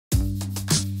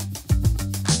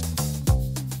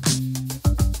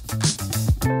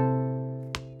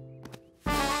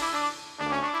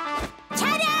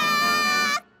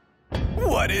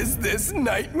this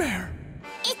nightmare?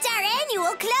 It's our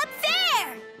annual club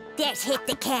fair. There's Hit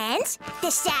the Cans, the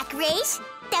sack race,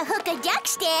 the hook-a-duck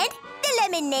stand, the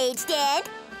lemonade stand,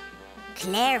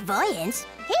 clairvoyance.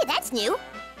 Hey, that's new.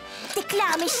 The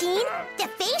claw machine, the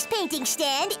face painting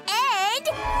stand, and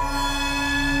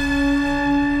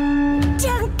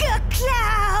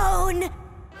Dunk-a-Clown!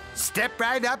 Step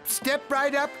right up,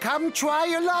 come try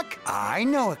your luck. I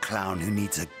know a clown who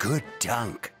needs a good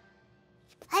dunk.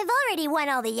 I've already won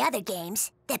all the other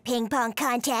games. The ping pong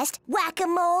contest,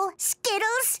 whack-a-mole,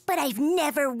 Skittles, but I've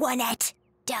never won at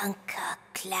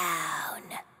Dunk-a-Clown.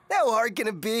 How hard can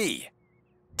it be?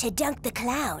 To dunk the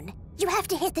clown, you have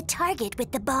to hit the target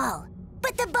with the ball.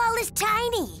 But the ball is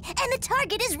tiny, and the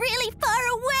target is really far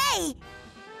away.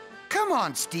 Come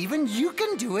on, Steven, you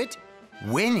can do it.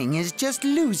 Winning is just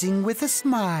losing with a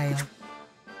smile.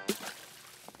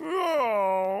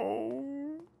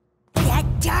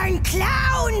 That darn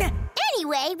clown!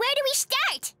 Anyway, where do we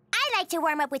start? I like to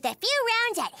warm up with a few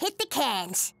rounds at Hit the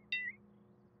Cans.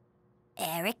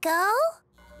 Erico?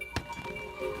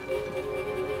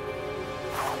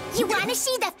 You want to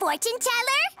see the fortune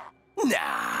teller?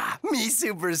 Nah, me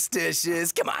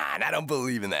superstitious. Come on, I don't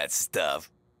believe in that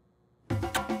stuff.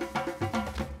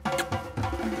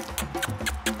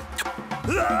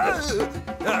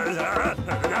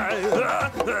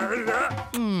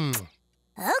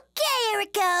 Okay,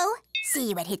 Erico. See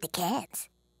you at Hit the Cans.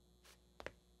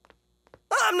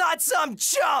 I'm not some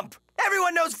chump!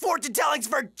 Everyone knows fortune telling's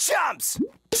for chumps!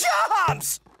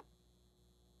 Chumps!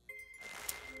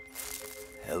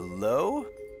 Hello?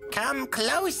 Come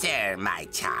closer, my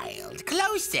child,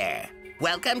 closer.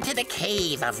 Welcome to the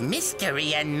cave of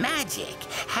mystery and magic.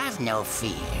 Have no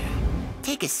fear.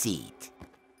 Take a seat.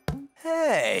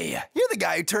 Hey, you're the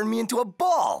guy who turned me into a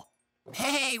ball.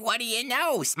 Hey, what do you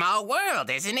know? Small world,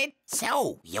 isn't it?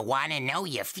 So, you want to know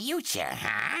your future,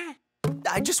 huh?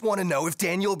 I just want to know if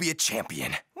Daniel will be a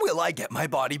champion. Will I get my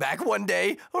body back one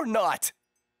day or not?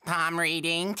 Palm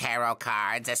reading, tarot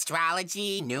cards,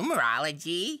 astrology,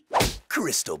 numerology.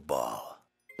 Crystal ball.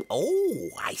 Oh,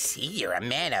 I see you're a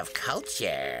man of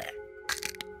culture.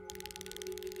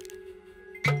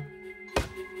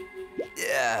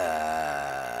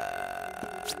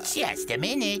 Just a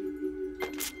minute.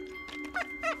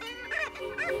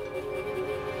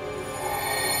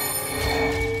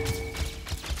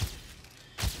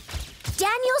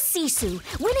 Daniel Sissou,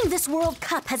 winning this World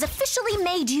Cup has officially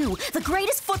made you the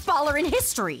greatest footballer in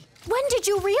history. When did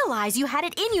you realize you had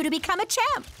it in you to become a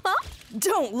champ, huh?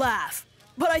 Don't laugh.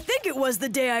 But I think it was the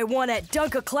day I won at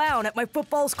Dunk-a-Clown at my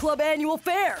football's club annual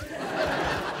fair.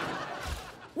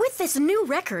 With this new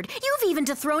record, you've even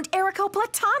dethroned Erico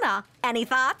Platana. Any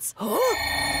thoughts?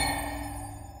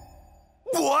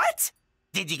 What?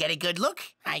 Did you get a good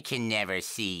look? I can never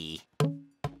see.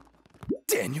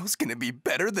 Daniel's gonna be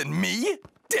better than me?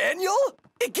 Daniel?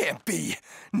 It can't be.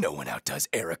 No one outdoes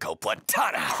Erico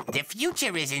Platana. The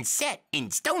future isn't set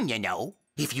in stone, you know.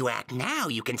 If you act now,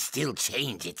 you can still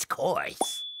change its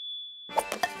course.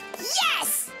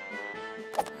 Yes!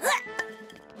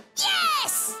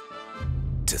 Yes!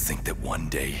 To think that one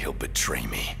day he'll betray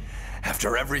me.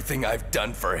 After everything I've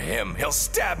done for him, he'll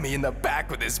stab me in the back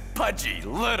with his pudgy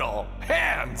little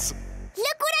hands.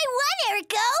 Look what I won,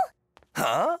 Erico!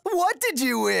 Huh? What did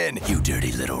you win, you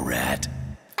dirty little rat?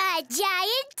 A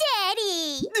giant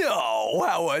teddy! Oh,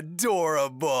 how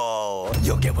adorable!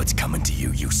 You'll get what's coming to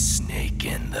you, you snake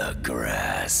in the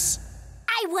grass.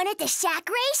 I won at the sack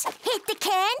race, Hit the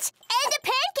Cans, and the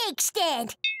pancake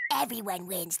stand. Everyone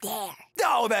wins there.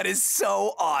 Oh, that is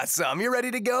so awesome. You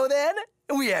ready to go then?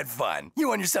 We had fun. You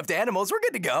won your stuffed animals. We're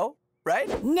good to go, right?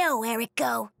 No,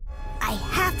 Erico. I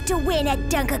have to win at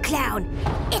Dunk-a-Clown.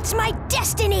 It's my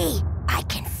destiny. I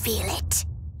can feel it.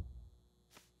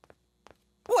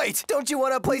 Wait, don't you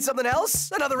want to play something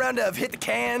else? Another round of Hit the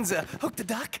Cans, Hook the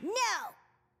Duck?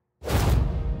 No.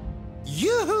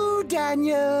 Yoo-hoo,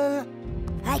 Daniel!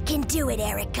 I can do it,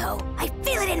 Erico. I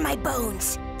feel it in my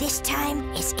bones. This time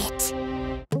is it.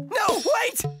 No,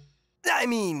 wait! I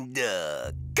mean,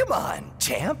 come on,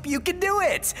 champ. You can do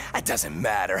it. It doesn't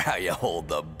matter how you hold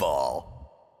the ball.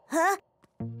 Huh?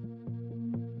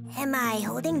 Am I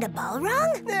holding the ball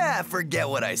wrong? Forget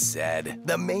what I said.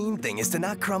 The main thing is to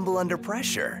not crumble under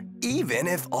pressure. Even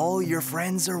if all your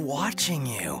friends are watching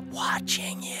you.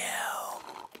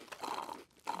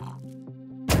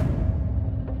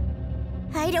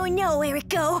 I don't know,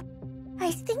 Erico.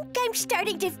 I think I'm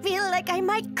starting to feel like I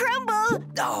might crumble.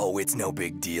 Oh, it's no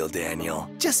big deal, Daniel.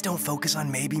 Just don't focus on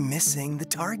maybe missing the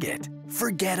target.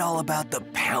 Forget all about the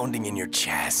pounding in your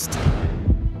chest.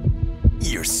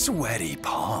 Your sweaty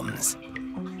palms.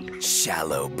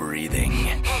 shallow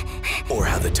breathing, or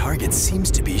how the target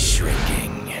seems to be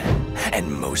shrinking.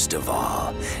 And most of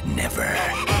all, never,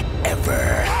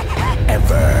 ever,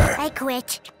 ever. I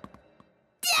quit.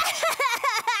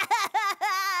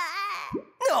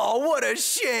 Oh, what a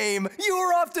shame! You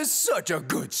were off to such a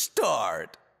good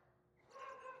start.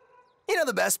 You know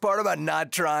the best part about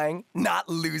not trying? Not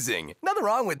losing. Nothing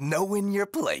wrong with knowing your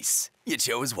place. You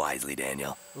chose wisely,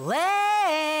 Daniel.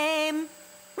 Lame.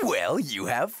 Well, you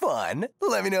have fun.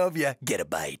 Let me know if you get a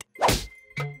bite.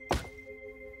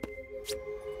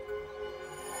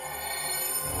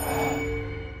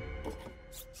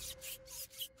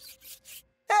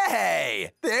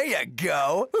 Hey, there you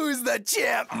go. Who's the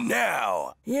champ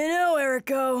now? You know,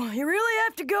 Erico, you really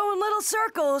have to go in little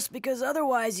circles because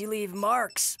otherwise you leave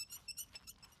marks.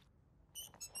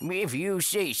 If you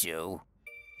say so.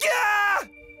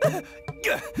 Yeah!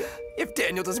 If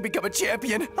Daniel doesn't become a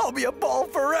champion, I'll be a ball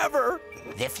forever.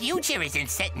 The future isn't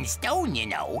set in stone, you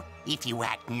know. If you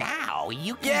act now,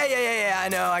 you can... Yeah, I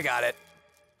know, I got it.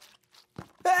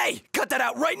 Hey, cut that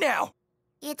out right now!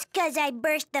 It's 'cause I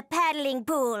burst the paddling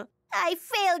pool. I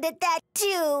failed at that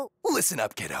too. Listen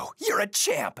up, kiddo. You're a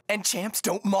champ, and champs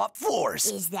don't mop floors.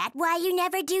 Is that why you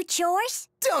never do chores?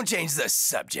 Don't change the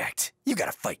subject. You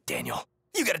gotta fight, Daniel.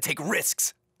 You gotta take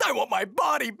risks. I want my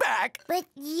body back. But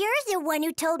you're the one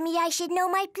who told me I should know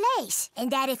my place, and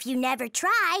that if you never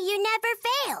try, you never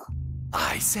fail.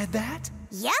 I said that?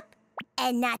 Yep.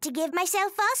 And not to give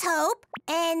myself false hope,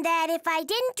 and that if I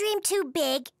didn't dream too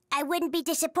big, I wouldn't be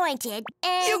disappointed,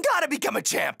 and... You gotta become a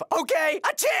champ, okay?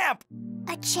 A champ!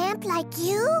 A champ like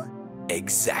you?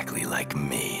 Exactly like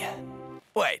me.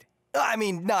 Wait, I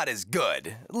mean, not as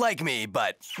good. Like me,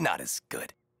 but not as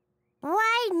good.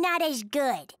 Why not as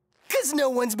good? 'Cause no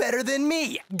one's better than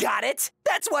me. Got it?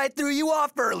 That's why I threw you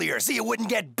off earlier, so you wouldn't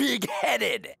get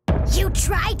big-headed. You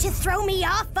tried to throw me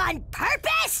off on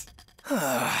purpose?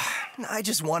 I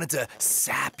just wanted to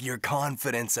sap your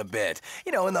confidence a bit,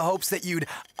 you know, in the hopes that you'd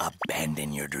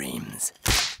abandon your dreams.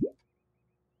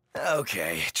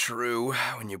 Okay, true.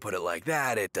 When you put it like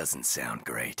that, it doesn't sound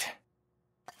great.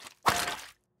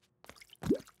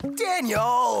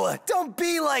 Daniel, don't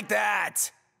be like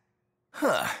that!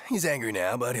 Huh, he's angry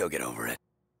now, but he'll get over it.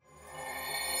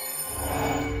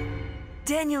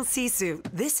 Daniel Sissou,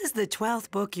 this is the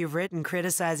 12th book you've written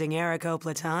criticizing Erico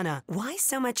Platana. Why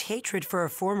so much hatred for a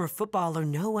former footballer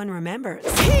no one remembers?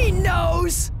 He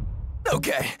knows!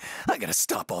 Okay, I gotta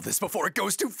stop all this before it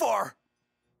goes too far.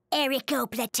 Erico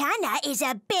Platana is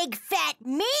a big fat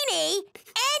meanie,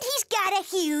 and he's got a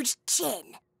huge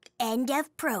chin. End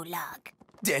of prologue.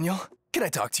 Daniel, can I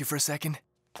talk to you for a second?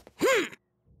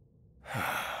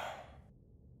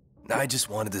 I just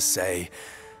wanted to say,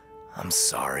 I'm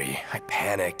sorry. I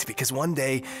panicked because one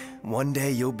day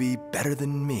you'll be better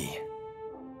than me.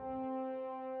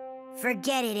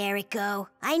 Forget it, Erico.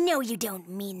 I know you don't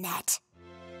mean that.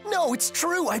 No, it's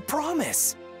true, I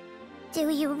promise. Do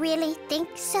you really think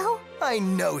so? I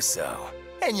know so.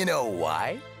 And you know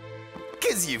why?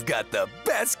 'Cause you've got the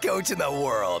best coach in the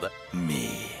world,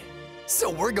 me. So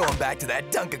we're going back to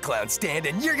that Dunk-A-Clown stand,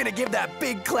 and you're gonna give that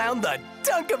big clown the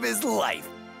dunk of his life.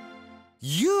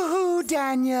 Yoo-hoo,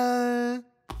 Daniel.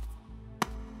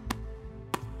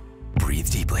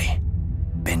 Breathe deeply.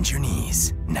 Bend your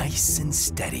knees, nice and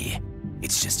steady.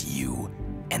 It's just you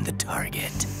and the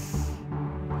target.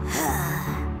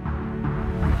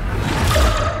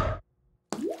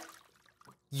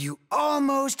 You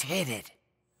almost hit it.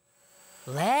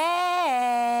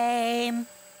 Lame.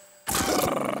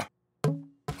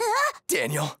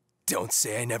 Daniel, don't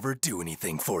say I never do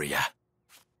anything for you.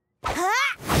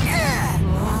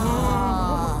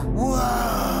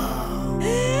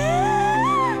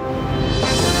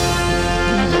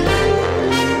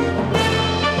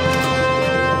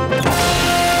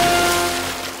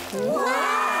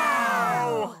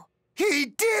 Wow! He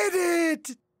did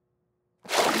it!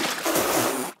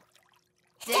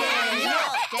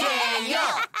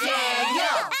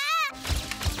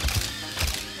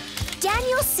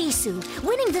 Daniel Sissou,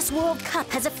 winning this World Cup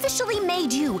has officially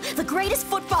made you the greatest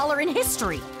footballer in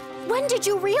history. When did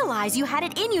you realize you had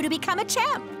it in you to become a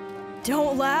champ?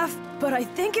 Don't laugh, but I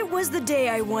think it was the day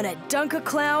I won at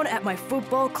Dunk-A-Clown at my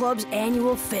football club's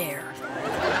annual fair.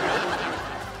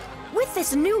 With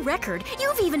this new record,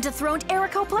 you've even dethroned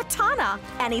Erico Platana.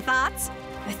 Any thoughts?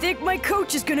 I think my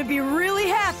coach is gonna be really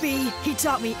happy. He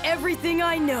taught me everything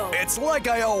I know. It's like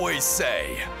I always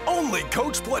say, only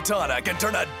Coach Platana can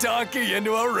turn a donkey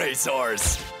into a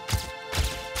racehorse.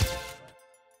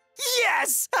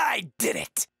 Yes, I did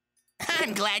it!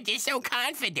 I'm glad you're so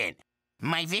confident.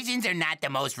 My visions are not the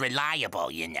most reliable,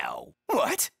 you know.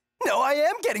 What? No, I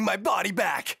am getting my body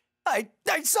back. I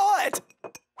saw it!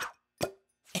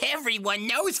 Everyone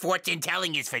knows fortune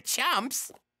telling is for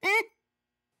chumps.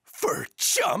 For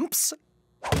chumps?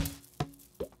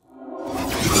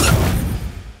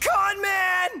 Con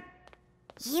man!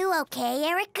 You okay,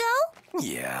 Erico?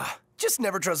 Yeah, just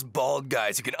never trust bald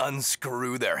guys who can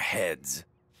unscrew their heads.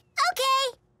 Okay.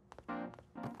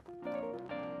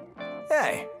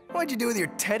 Hey, what'd you do with your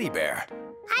teddy bear?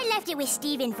 I left it with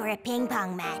Steven for a ping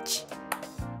pong match.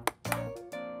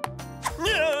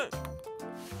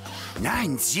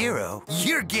 9-0?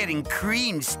 You're getting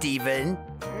creamed, Steven.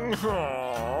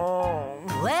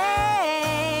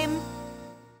 Lame!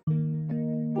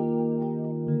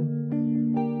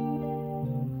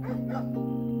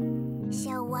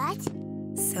 So what?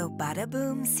 So Bada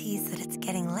Boom sees that it's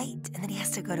getting late and that he has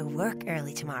to go to work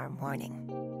early tomorrow morning.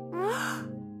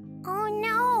 Oh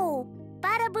no!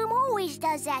 Bada Boom always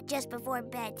does that just before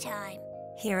bedtime.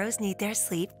 Heroes need their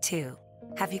sleep, too.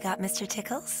 Have you got Mr.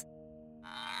 Tickles?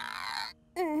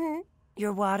 Mm-hmm.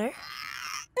 Your water?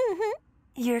 Mm-hmm.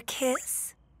 Your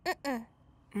kiss? Mm-mm.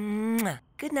 Mwah.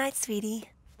 Good night, sweetie.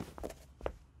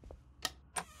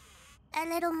 A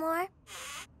little more?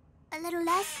 A little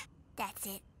less? That's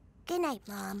it. Good night,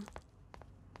 Mom.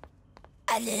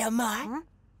 A little more.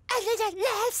 A little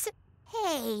less.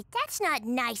 Hey, that's not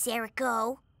nice,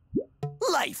 Erico.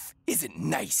 Life isn't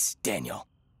nice, Daniel.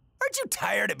 Aren't you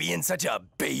tired of being such a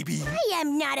baby? I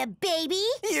am not a baby.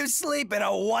 You sleep in a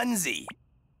onesie.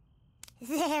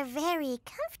 They're very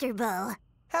comfortable.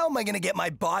 How am I gonna get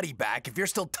my body back if you're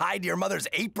still tied to your mother's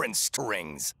apron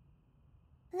strings?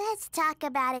 Let's talk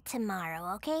about it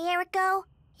tomorrow, okay, Erico?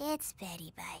 It's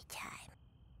beddy-bye time.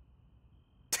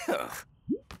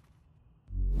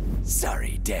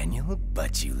 Sorry, Daniel,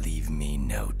 but you leave me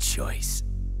no choice.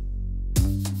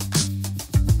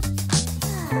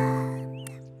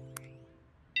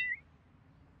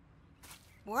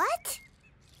 What?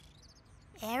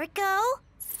 Erico?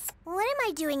 What am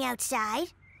I doing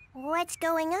outside? What's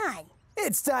going on?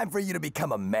 It's time for you to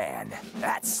become a man.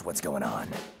 That's what's going on.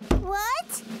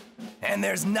 What? And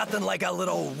there's nothing like a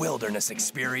little wilderness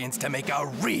experience to make a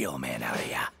real man out of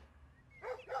ya.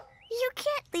 You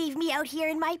can't leave me out here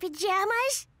in my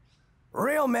pajamas.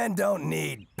 Real men don't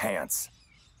need pants.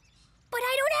 But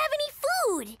I don't have any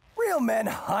food. Real men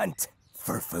hunt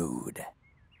for food.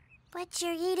 But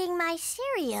you're eating my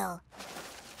cereal.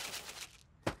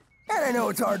 And I know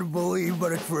it's hard to believe,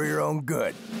 but it's for your own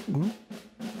good.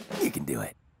 You can do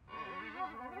it.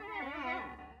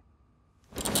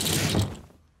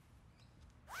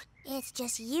 It's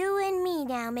just you and me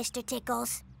now, Mr.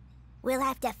 Tickles. We'll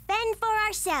have to fend for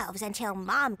ourselves until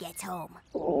Mom gets home.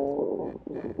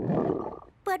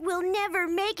 But we'll never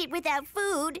make it without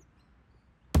food.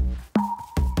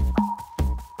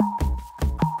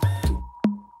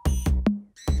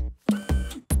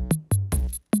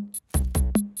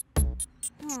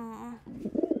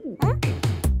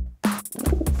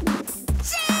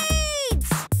 Seeds!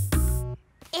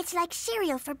 It's like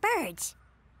cereal for birds.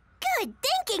 Good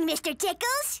thinking, Mr.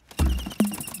 Tickles.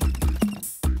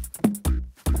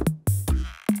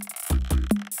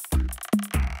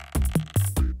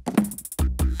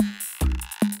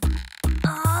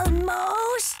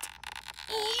 Almost.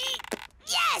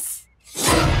 Yes!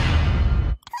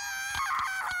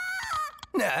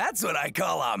 Now that's what I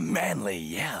call a manly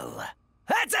yell.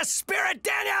 That's a spirit,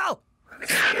 Daniel!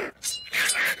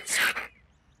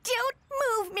 Don't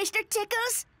move, Mr.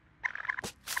 Tickles.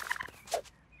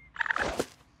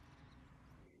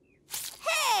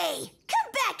 Hey!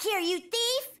 Come back here, you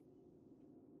thief!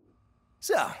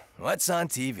 So, what's on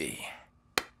TV?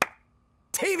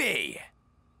 TV!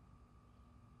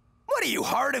 What are you,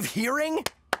 hard of hearing?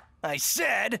 I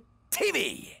said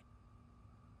TV!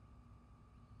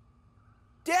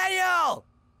 Daniel!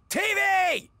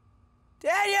 TV!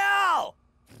 Daniel!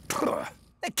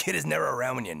 That kid is never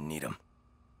around when you need him.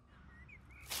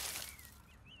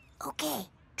 Okay,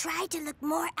 try to look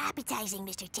more appetizing,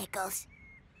 Mr. Tickles.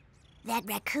 That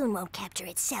raccoon won't capture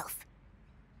itself.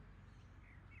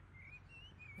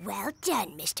 Well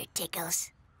done, Mr.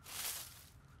 Tickles.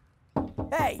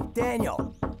 Hey,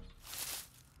 Daniel.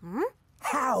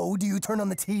 How do you turn on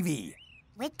the TV?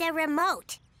 With the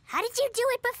remote. How did you do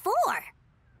it before?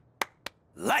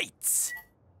 Lights.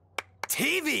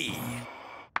 TV.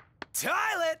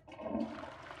 Toilet.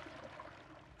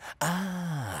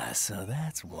 Ah, so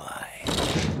that's why.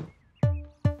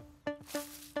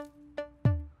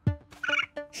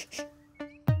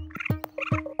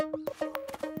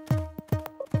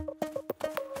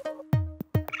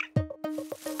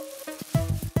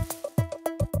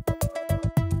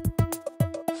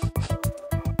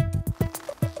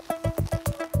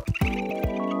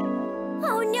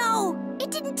 Oh no!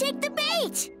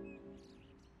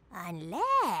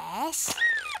 Unless...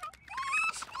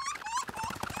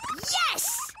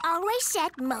 Yes! Always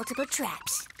set multiple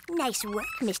traps. Nice work,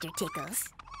 Mr. Tickles.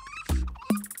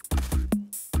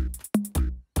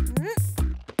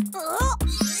 Oh!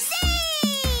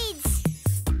 Seeds!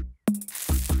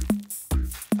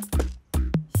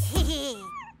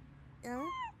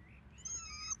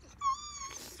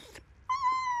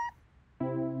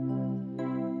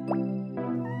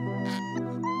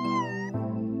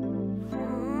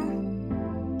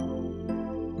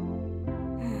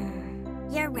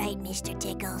 You're right, Mr.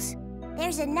 Tickles.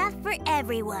 There's enough for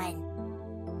everyone.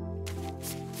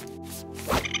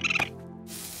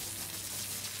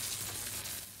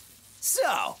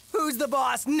 So, who's the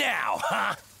boss now,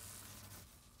 huh?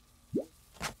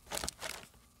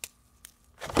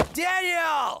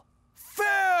 Daniel!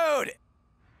 Food!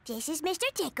 This is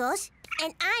Mr. Tickles,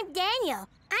 and I'm Daniel.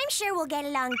 I'm sure we'll get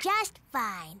along just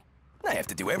fine. I have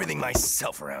to do everything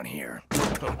myself around here.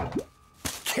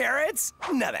 Carrots?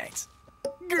 No thanks.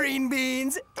 Green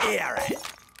beans? Yeah, right.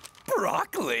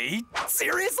 Broccoli?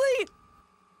 Seriously?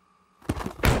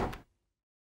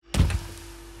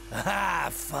 Ah,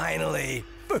 finally.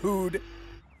 Food.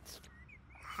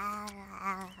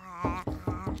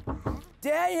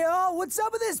 Daniel, what's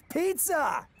up with this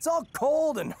pizza? It's all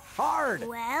cold and hard.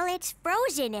 Well, it's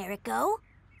frozen, Erico.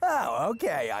 Oh,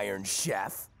 okay, Iron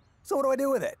Chef. So what do I do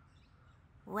with it?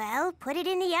 Well, put it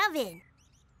in the oven.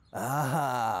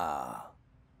 Ah.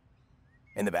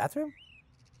 In the bathroom?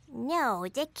 No,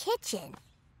 the kitchen.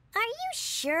 Are you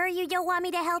sure you don't want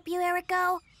me to help you,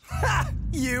 Erico? Ha!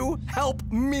 You help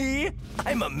me?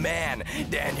 I'm a man,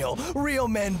 Daniel. Real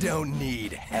men don't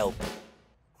need help.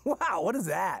 Wow, what is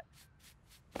that?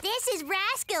 This is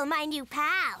Rascal, my new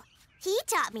pal. He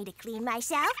taught me to clean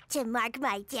myself, to mark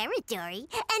my territory,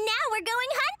 and now we're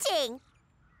going hunting.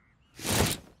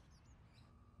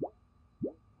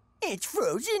 It's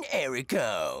frozen,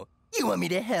 Erico. You want me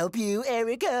to help you,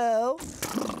 Erico?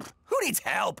 Who needs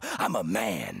help? I'm a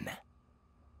man.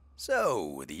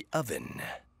 So, the oven.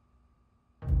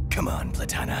 Come on,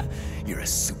 Platana. You're a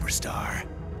superstar.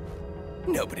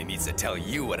 Nobody needs to tell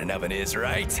you what an oven is,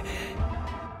 right?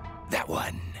 That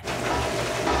one.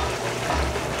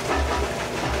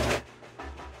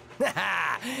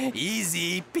 Haha!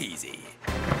 Easy peasy.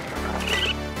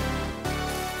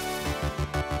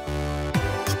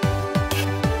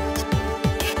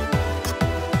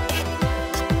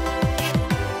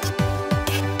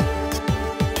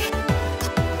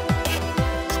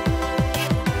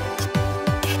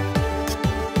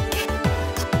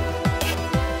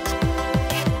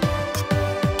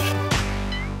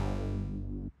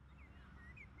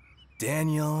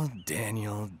 Daniel,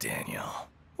 Daniel, Daniel.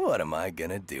 What am I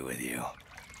gonna do with you?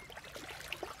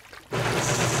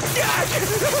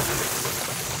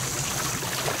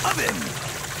 Oven!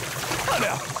 Oh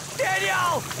no!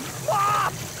 Daniel!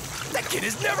 Ah! That kid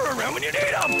is never around when you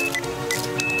need him!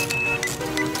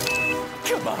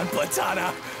 Come on,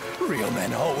 Platana. Real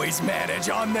men always manage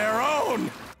on their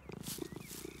own.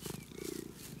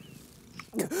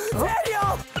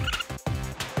 Daniel!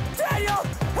 Daniel!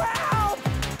 Help!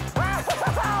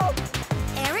 Help!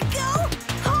 Erico,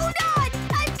 hold on!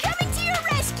 I'm coming to your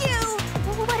rescue!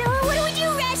 What do we do,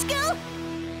 Rascal?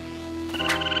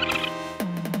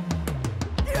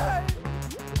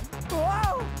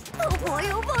 Wow! Oh boy,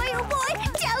 oh boy, oh boy!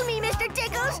 Tell me, Mr.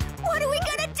 Tickles, what are we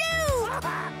gonna do?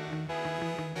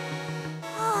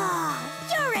 Oh,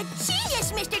 you're a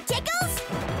genius, Mr. Tickles!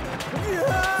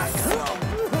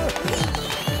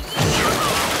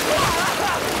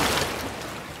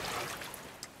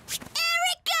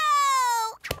 Erico!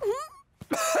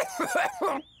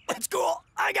 It's cool.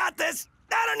 I got this.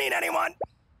 I don't need anyone.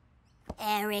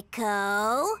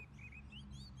 Erico?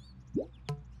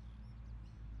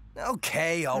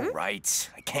 Okay, all right.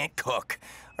 I can't cook,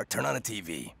 or turn on a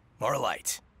TV, or a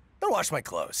light, or wash my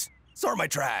clothes, sort my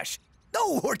trash,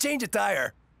 or change a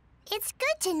tire. It's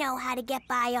good to know how to get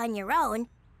by on your own,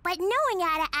 but knowing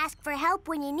how to ask for help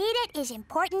when you need it is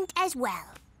important as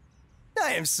well.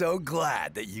 I am so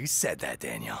glad that you said that,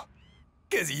 Daniel.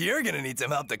 Because you're gonna need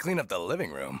some help to clean up the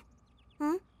living room.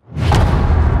 Hmm?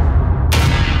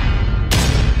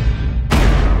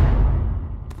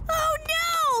 Oh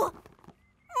no!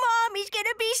 Mommy's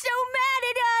gonna be so mad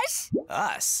at us!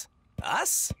 Us?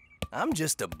 Us? I'm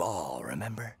just a ball,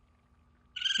 remember?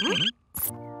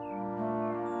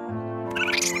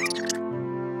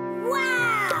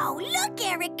 Wow! Look,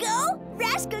 Erico!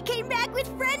 Rascal came back with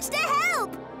friends to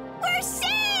help! We're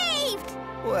saved!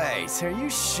 Wait, are you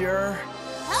sure?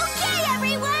 Okay,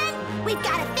 everyone! We've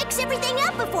got to fix everything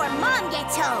up before Mom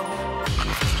gets home.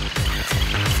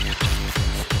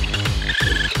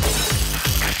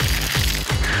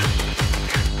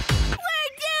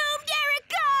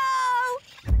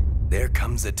 There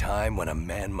comes a time when a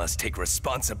man must take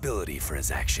responsibility for his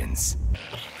actions.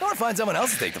 Or find someone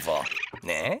else to take the fall.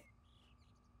 Eh?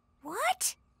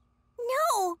 What?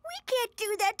 No, we can't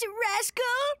do that to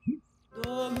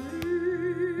Rascal.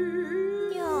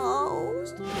 No.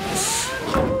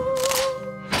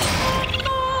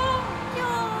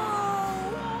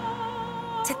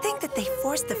 To think that they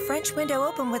forced the French window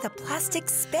open with a plastic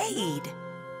spade.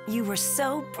 You were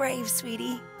so brave,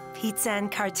 sweetie. Pizza and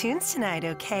cartoons tonight,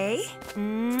 okay?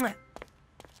 Mwah.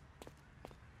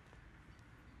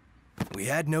 We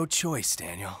had no choice,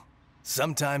 Daniel.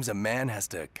 Sometimes a man has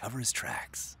to cover his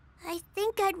tracks. I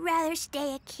think I'd rather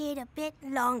stay a kid a bit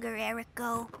longer,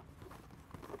 Erico.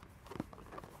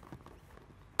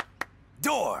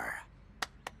 Door!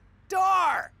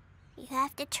 Door! You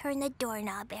have to turn the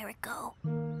doorknob, Erico.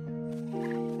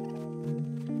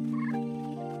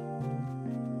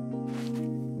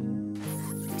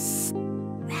 Psst,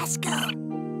 Rascal.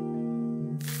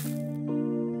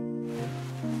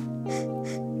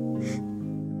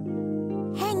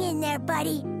 Hang in there,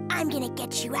 buddy. I'm gonna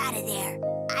get you out of there.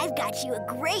 I've got you a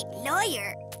great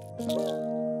lawyer.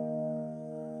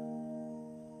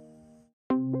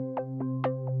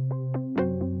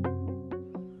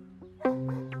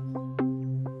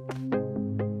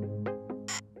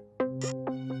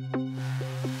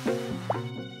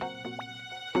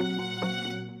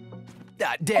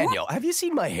 Daniel, have you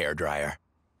seen my hairdryer?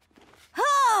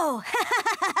 Oh!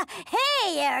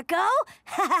 Hey, Erico!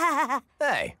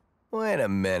 Hey, wait a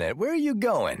minute. Where are you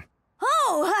going?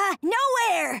 Oh,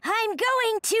 nowhere! I'm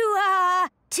going to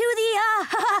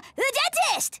the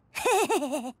dentist!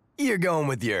 You're going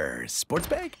with your sports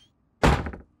bag?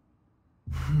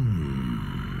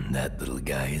 That little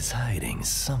guy is hiding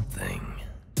something.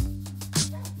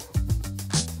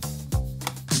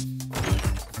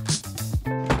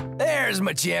 There's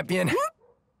my champion.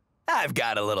 I've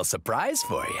got a little surprise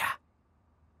for you.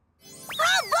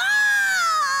 A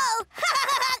ball!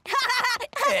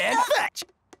 And fetch!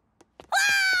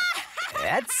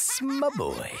 That's my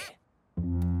boy.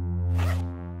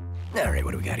 All right,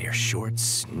 what do we got here?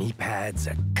 Shorts, knee pads,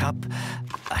 a cup,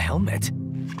 a helmet,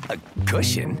 a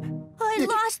cushion. I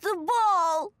lost the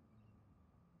ball.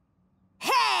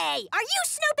 Hey, are you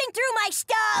snooping through my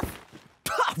stuff?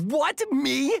 What?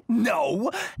 Me?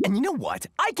 No. And you know what?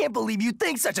 I can't believe you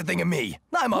think such a thing of me.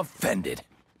 I'm offended.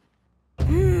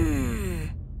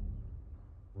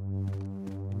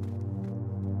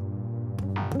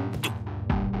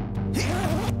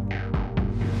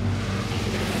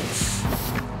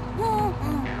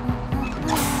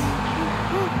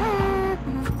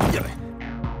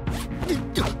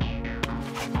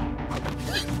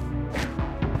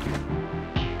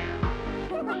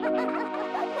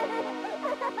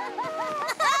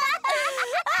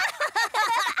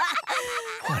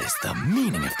 What is the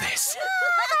meaning of this?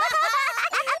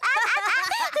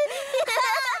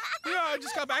 Yeah, I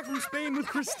just got back from Spain with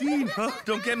Christine. Oh,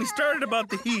 don't get me started about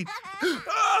the heat.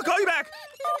 I'll call you back.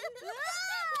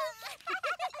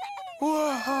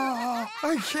 Whoa,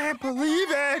 I can't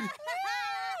believe it.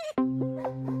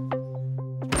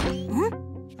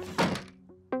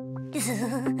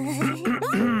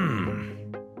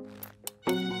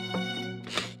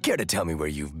 Care to tell me where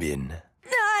you've been?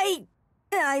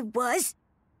 I was.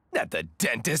 At the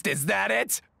dentist, is that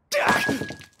it?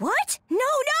 What? No,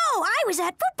 I was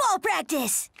at football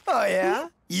practice. Oh, yeah?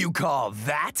 You call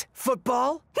that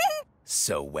football?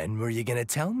 So when were you gonna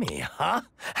tell me, huh?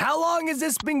 How long has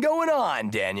this been going on,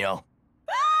 Daniel?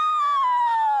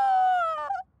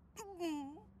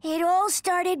 It all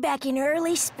started back in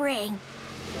early spring.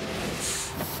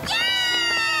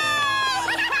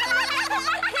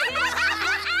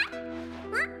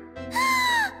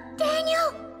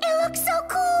 Daniel, it looks so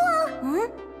cool.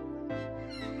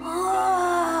 Oh,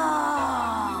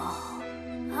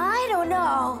 I don't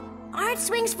know. Aren't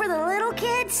swings for the little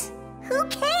kids? Who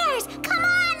cares? Come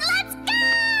on, let's go!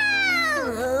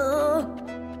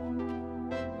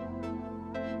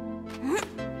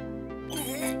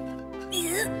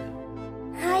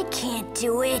 I can't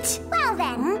do it. Well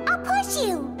then, I'll push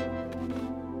you.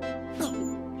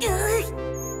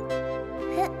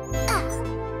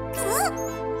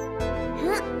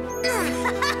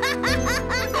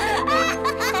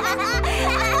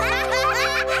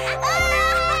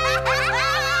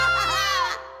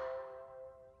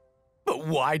 But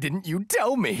why didn't you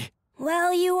tell me?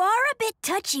 Well, you are a bit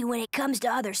touchy when it comes to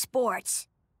other sports.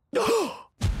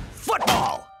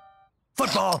 Football!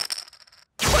 Football!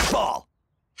 Football!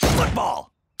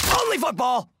 Football! Only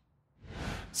football!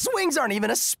 Swings aren't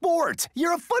even a sport.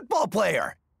 You're a football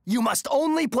player. You must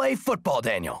only play football,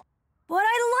 Daniel. But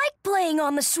I like playing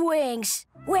on the swings.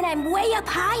 When I'm way up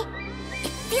high,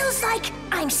 feels like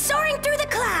I'm soaring through the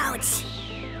clouds.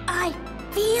 I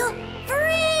feel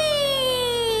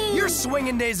free! Your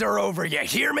swinging days are over, you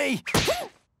hear me?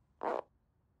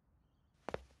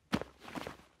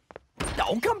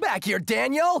 Don't come back here,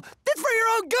 Daniel! That's for your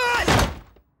own good!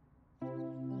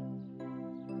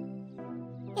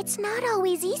 It's not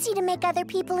always easy to make other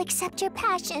people accept your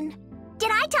passion.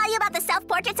 Did I tell you about the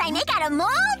self-portraits I make out of mold?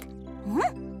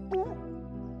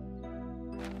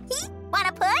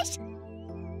 Wanna push?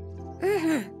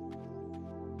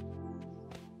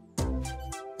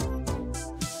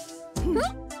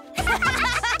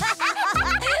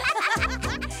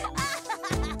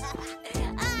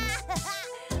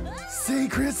 See,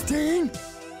 Christine?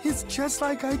 It's just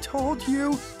like I told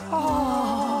you.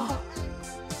 Oh.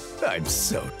 I'm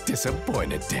so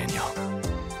disappointed, Daniel.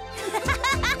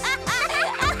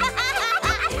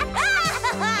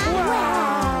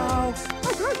 Wow!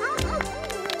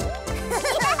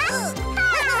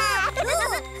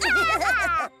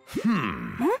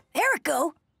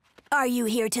 Erico, are you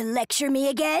here to lecture me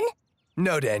again?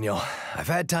 No, Daniel. I've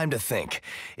had time to think.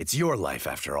 It's your life,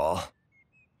 after all.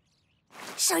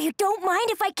 So you don't mind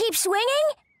if I keep swinging?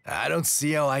 I don't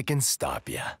see how I can stop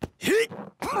you.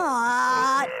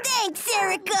 Aw, thanks,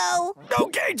 Erico.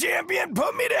 Okay, champion,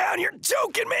 put me down. You're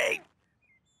choking me.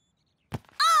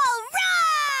 All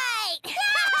right!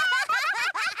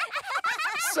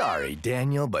 Sorry,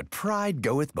 Daniel, but pride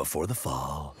goeth before the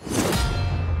fall.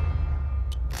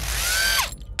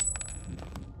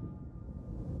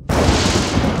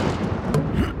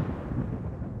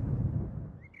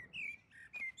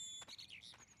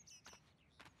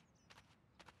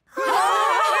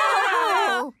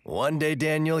 One day,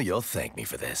 Daniel, you'll thank me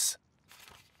for this.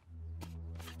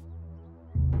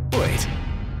 Wait,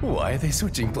 why are they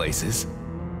switching places?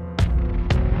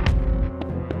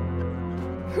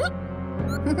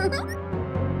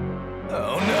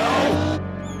 Oh no!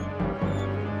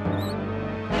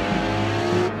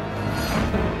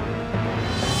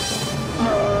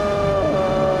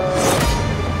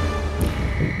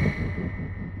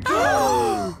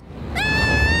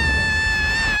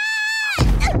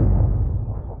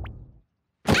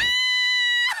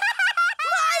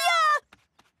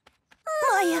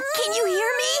 Maya, can you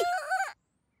hear me?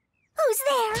 Who's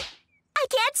there? I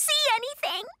can't see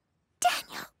anything.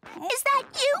 Daniel, is that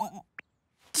you?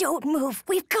 Don't move.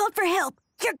 We've called for help.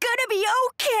 You're gonna be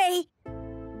okay.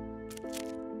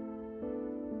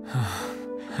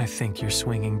 I think your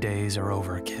swinging days are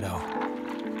over, kiddo.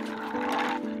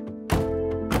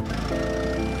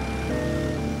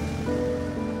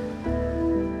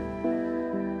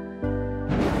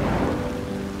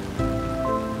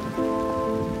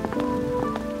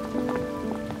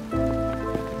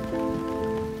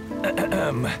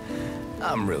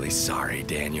 I'm really sorry,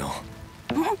 Daniel.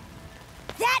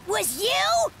 That was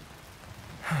you?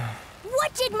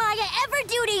 What did Maya ever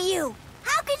do to you?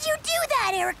 How could you do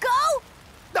that, Erico?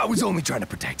 I was only trying to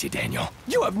protect you, Daniel.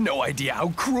 You have no idea how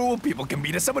cruel people can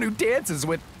be to someone who dances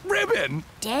with ribbon.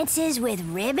 Dances with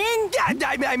ribbon? Yeah,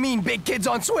 I mean big kids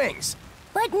on swings.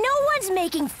 But no one's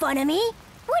making fun of me.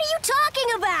 What are you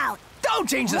talking about? Don't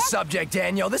change the subject,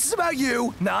 Daniel. This is about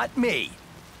you, not me.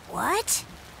 What?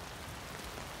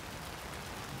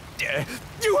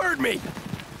 You heard me.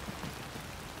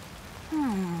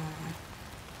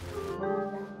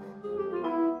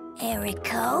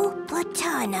 Erico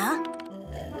Platana.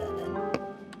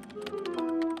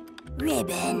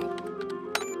 Ribbon.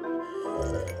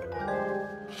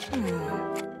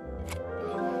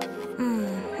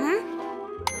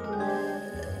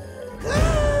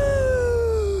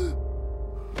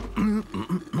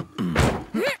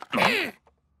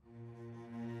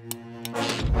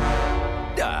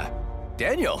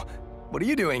 Daniel, what are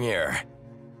you doing here?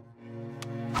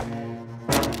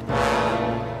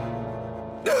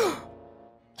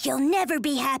 You'll never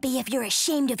be happy if you're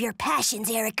ashamed of your passions,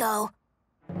 Erico.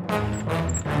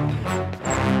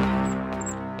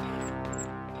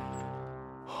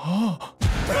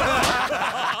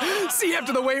 See you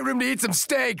after the weight room to eat some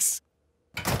steaks.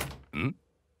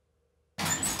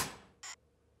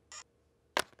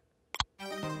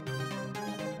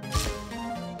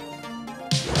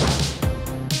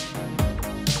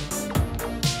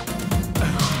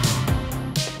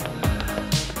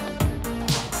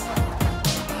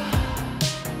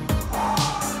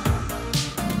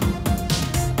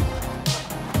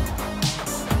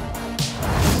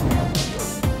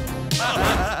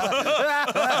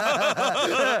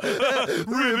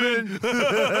 Ribbon.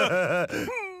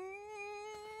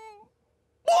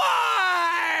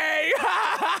 Why?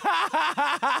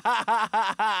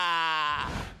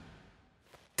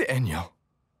 Daniel.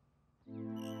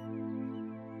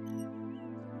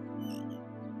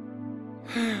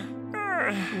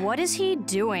 What is he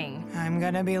doing? I'm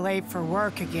gonna be late for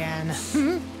work again.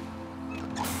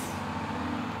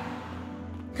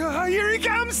 Here he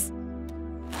comes!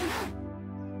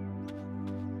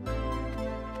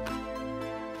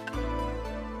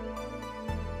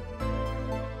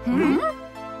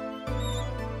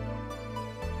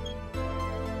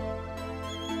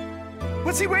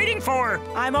 What's he waiting for?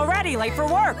 I'm already late for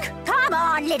work. Come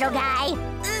on, little guy.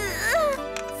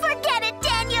 Forget it,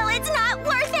 Daniel. It's not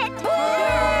worth it.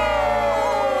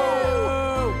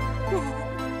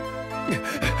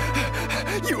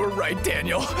 You were right,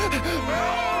 Daniel.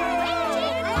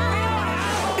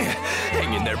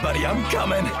 Hang in there, buddy. I'm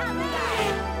coming.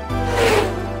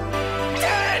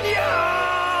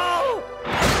 Daniel!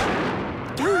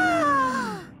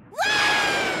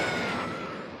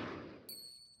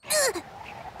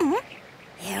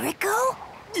 Erico?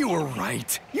 You were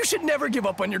right. You should never give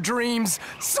up on your dreams.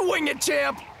 Swing it,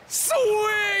 champ.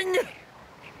 Swing!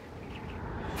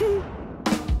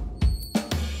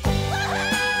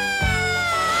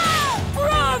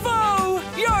 Bravo!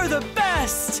 You're the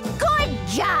best! Good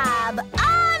job!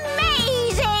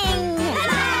 Amazing!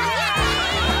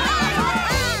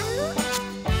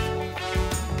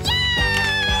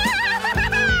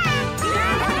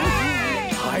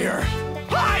 Higher!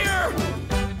 Higher!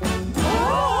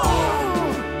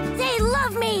 They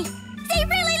love me! They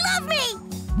really love me!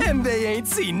 And they ain't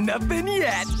seen nothing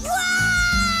yet.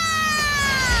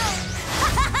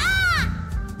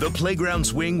 The playground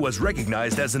swing was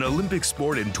recognized as an Olympic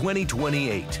sport in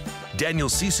 2028. Daniel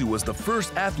Sissou was the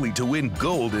first athlete to win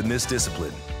gold in this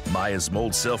discipline. Maya's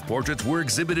mold self-portraits were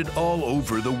exhibited all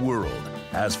over the world.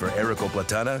 As for Erico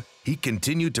Platana, he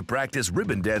continued to practice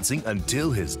ribbon dancing until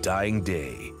his dying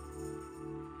day.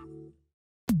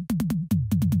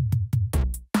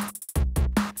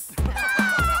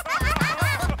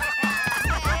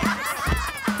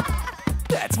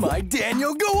 That's my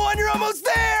Daniel. Go on, you're almost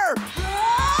there!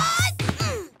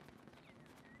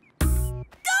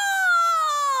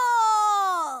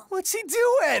 What's he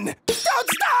doing? Don't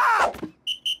stop!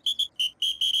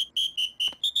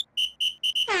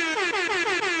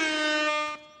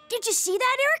 Did you see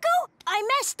that, Erico? I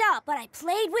messed up, but I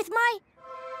played with my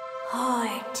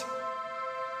heart.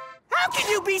 How can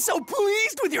you be so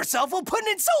pleased with yourself while putting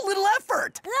in so little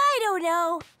effort? I don't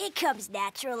know. It comes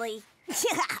naturally.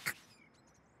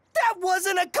 That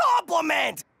wasn't a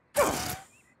compliment!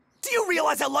 Do you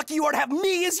realize how lucky you are to have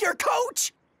me as your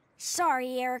coach? Sorry,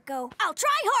 Erico. I'll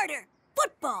try harder.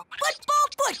 Football, football,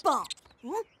 football.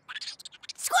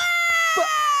 Squirrel!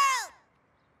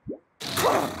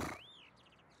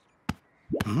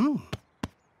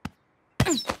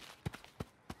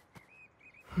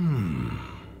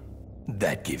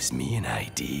 That gives me an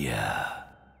idea.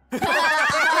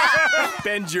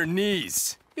 Bend your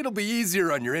knees. It'll be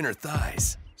easier on your inner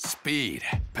thighs. Speed,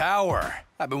 power.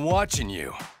 I've been watching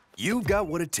you. You've got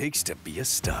what it takes to be a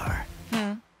star.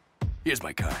 Here's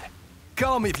my card.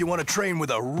 Call me if you want to train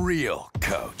with a real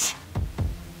coach.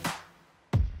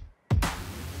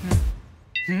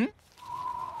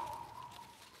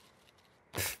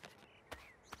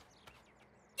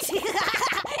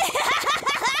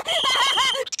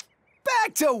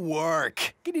 Back to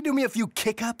work. Can you do me a few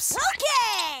kick-ups?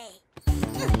 Okay!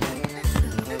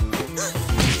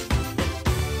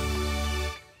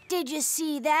 Did you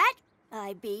see that?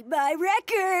 I beat my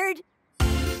record.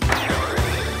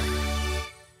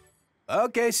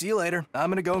 Okay, see you later. I'm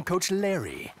gonna go and coach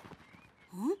Larry.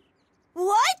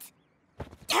 What?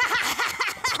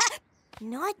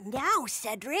 Not now,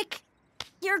 Cedric.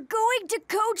 You're going to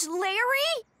coach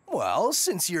Larry? Well,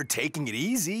 since you're taking it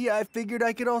easy, I figured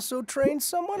I could also train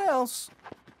someone else.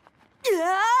 Wait!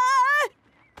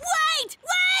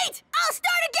 Wait! I'll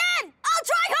start again! I'll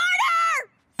try harder!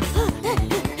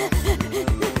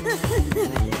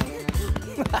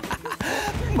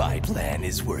 My plan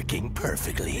is working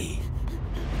perfectly.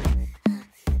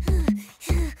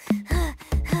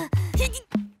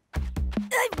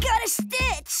 I've got a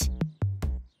stitch!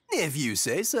 If you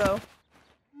say so.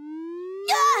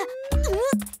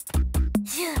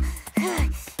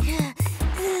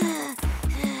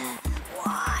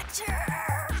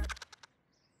 Water!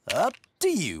 Up to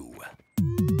you.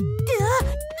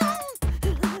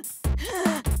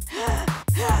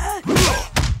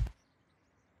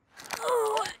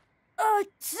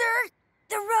 Sir,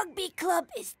 the rugby club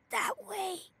is that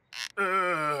way.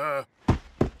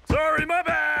 Sorry, my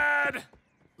bad!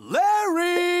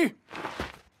 Larry!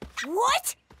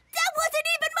 What? That wasn't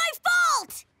even my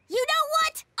fault! You know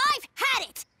what? I've had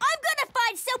it! I'm gonna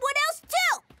find someone else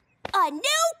too! A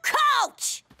new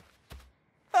coach!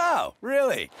 Oh,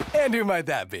 really? And who might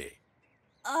that be?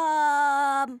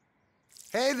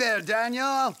 Hey there,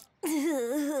 Daniel.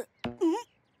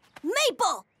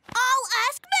 Maple! I'll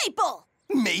ask Maple!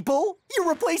 Maple? You're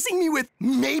replacing me with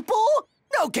Maple?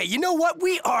 Okay, you know what?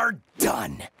 We are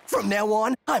done. From now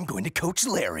on, I'm going to coach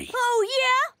Larry. Oh,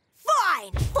 yeah?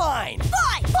 Fine! Fine!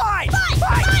 Fine! Fine!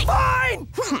 Fine!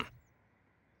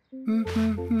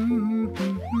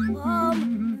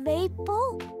 Fine!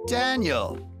 Maple?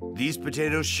 Daniel, these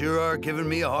potatoes sure are giving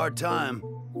me a hard time.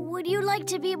 Would you like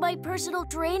to be my personal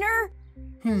trainer?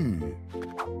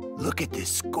 Look at this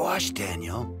squash,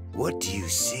 Daniel. What do you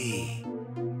see?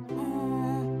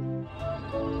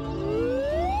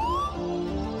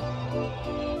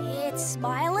 It's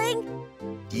smiling?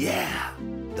 Yeah.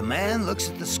 The man looks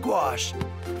at the squash,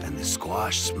 and the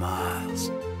squash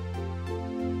smiles.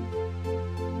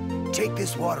 Take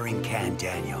this watering can,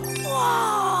 Daniel.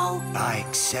 Whoa! I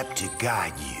accept to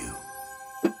guide you.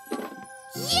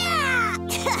 Yeah!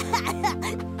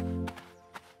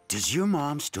 Does your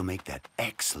mom still make that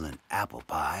excellent apple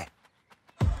pie?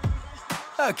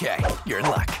 Okay, you're in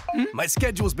luck. My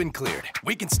schedule's been cleared.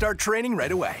 We can start training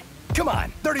right away. Come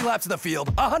on, 30 laps of the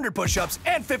field, 100 push-ups,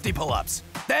 and 50 pull-ups.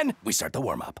 Then we start the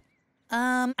warm-up.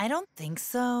 I don't think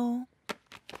so.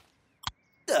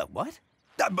 What?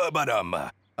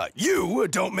 You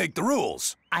don't make the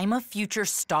rules. I'm a future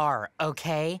star,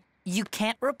 okay? You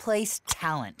can't replace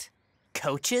talent.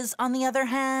 Coaches, on the other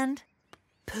hand?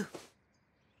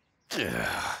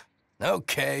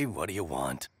 Okay, what do you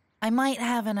want? I might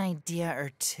have an idea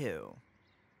or two.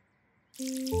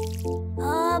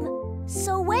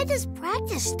 So when does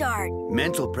practice start?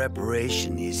 Mental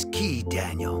preparation is key,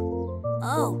 Daniel.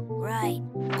 Oh, right.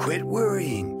 Quit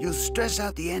worrying. You'll stress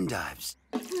out the endives.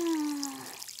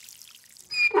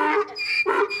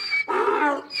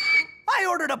 I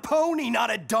ordered a pony,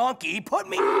 not a donkey. Put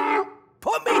me through.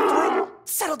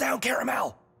 Settle down,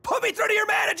 Caramel. Put me through to your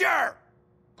manager.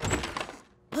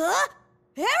 Huh?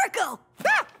 Erico!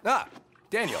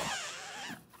 Daniel.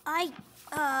 I,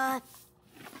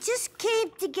 just came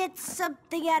to get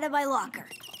something out of my locker.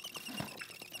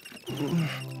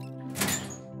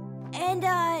 And,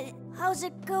 how's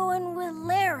it going with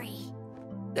Larry?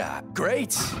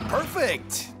 Great.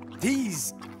 Perfect.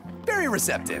 He's very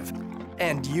receptive.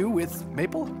 And you with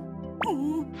Maple?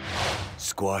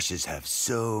 Squashes have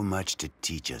so much to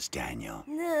teach us, Daniel.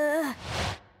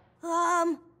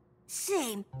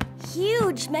 Same.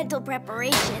 Huge mental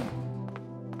preparation.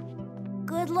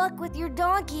 Good luck with your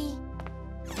donkey.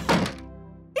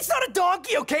 It's not a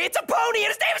donkey, okay? It's a pony, and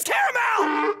his name is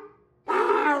Caramel!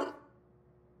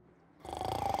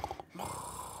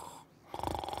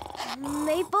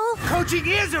 Maple? Coaching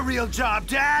is a real job,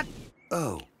 Dad!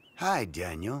 Oh, hi,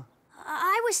 Daniel.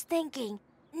 I was thinking,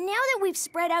 now that we've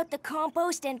spread out the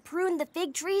compost and pruned the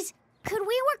fig trees, could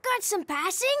we work on some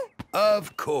passing?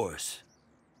 Of course.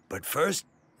 But first,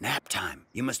 nap time.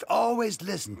 You must always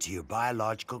listen to your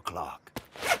biological clock.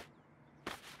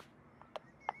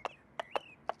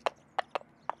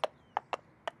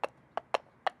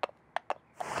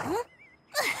 Huh?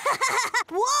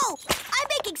 Whoa! I'm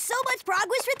making so much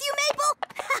progress with you, Maple!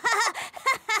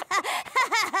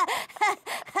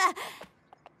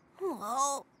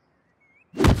 Whoa.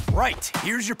 Right,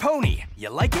 here's your pony.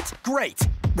 You like it? Great.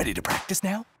 Ready to practice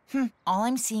now? All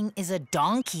I'm seeing is a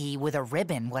donkey with a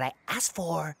ribbon. What I asked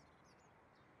for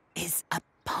is a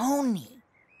pony.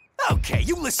 Okay,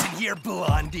 you listen here,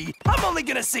 Blondie. I'm only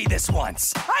gonna say this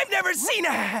once. I've never seen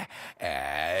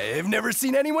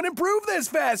anyone improve this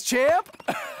fast, champ.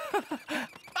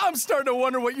 I'm starting to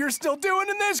wonder what you're still doing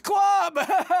in this club.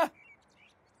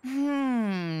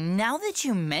 Now that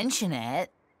you mention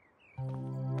it.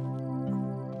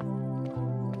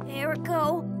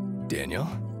 Erico. Daniel?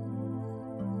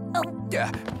 Oh. Yeah.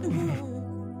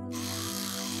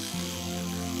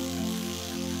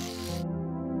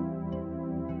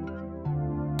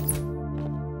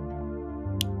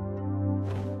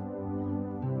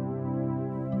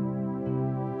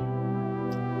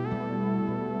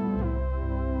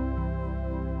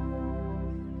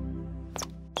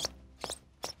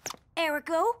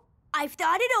 Erico, I've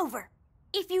thought it over.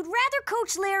 If you'd rather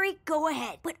coach Larry, go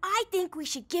ahead. But I think we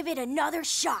should give it another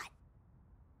shot.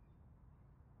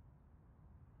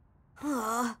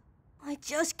 I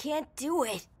just can't do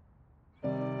it.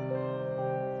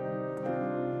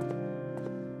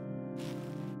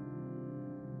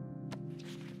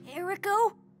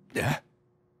 Erico? Yeah?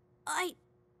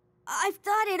 I've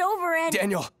thought it over and...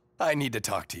 Daniel, I need to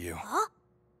talk to you. Huh?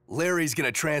 Larry's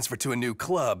gonna transfer to a new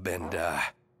club, and,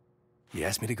 he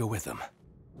asked me to go with him.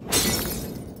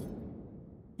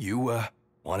 You,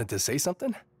 wanted to say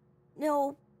something?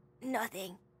 No,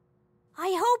 nothing.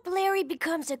 I hope Larry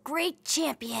becomes a great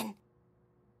champion.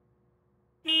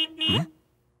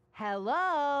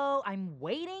 Hello? I'm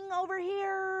waiting over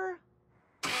here.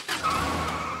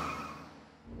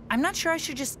 I'm not sure I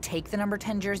should just take the number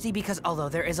 10 jersey because although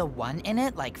there is a 1 in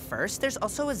it, like first, there's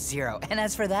also a 0. And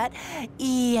as for that,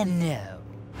 no.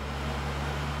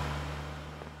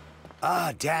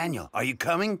 Ah, Daniel, are you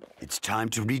coming? It's time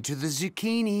to read to the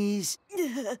zucchinis.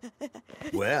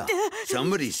 Well,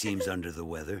 somebody seems under the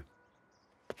weather.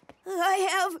 I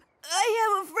have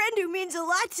a friend who means a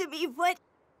lot to me, but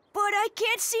I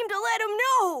can't seem to let him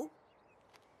know.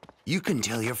 You can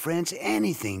tell your friends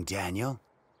anything, Daniel.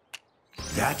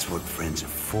 That's what friends are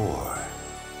for.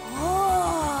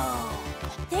 Oh,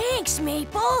 thanks,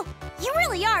 Maple. You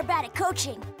really are bad at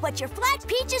coaching, but your flat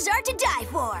peaches are to die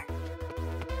for.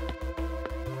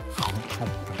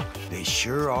 They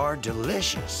sure are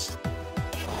delicious.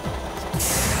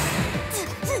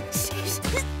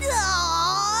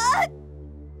 Aw,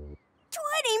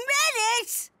 20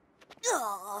 minutes?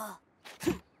 Aw.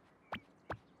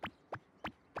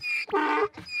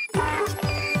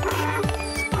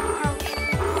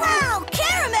 Wow,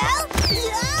 caramel!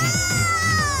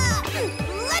 Ah!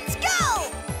 Let's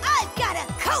go! I've got a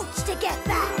coach to get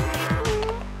back!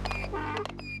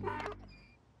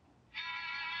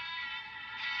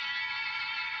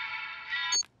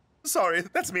 Sorry,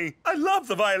 that's me. I love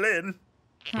the violin.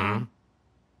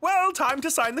 Well, time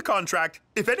to sign the contract.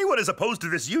 If anyone is opposed to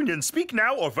this union, speak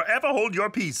now or forever hold your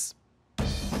peace.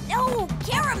 No,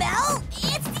 Caramel!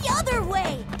 It's the other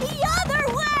way! The other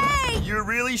way! You're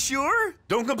really sure?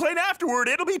 Don't complain afterward.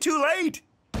 It'll be too late.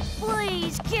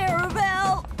 Please,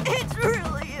 Caramel. It's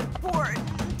really important.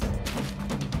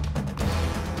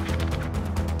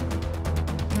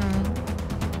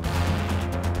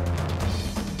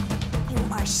 You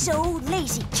are so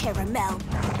lazy, Caramel.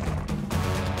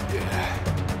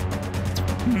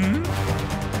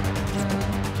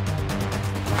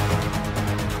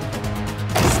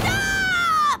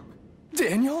 Stop!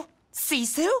 Daniel?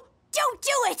 Sissou? Don't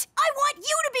do it! I want you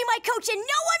to be my coach and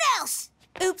no one else!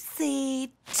 Oopsie.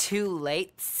 Too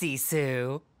late,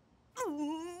 Sissou.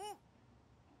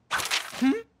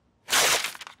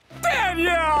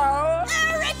 Daniel!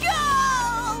 Erico!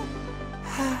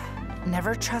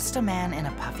 Never trust a man in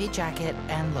a puffy jacket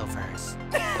and loafers.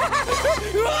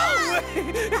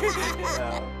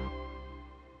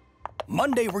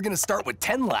 Monday, we're gonna start with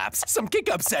 10 laps, some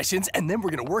kick-up sessions, and then we're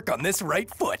gonna work on this right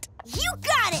foot. You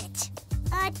got it!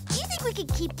 Do you think we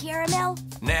could keep Caramel?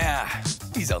 Nah,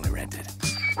 he's only rented.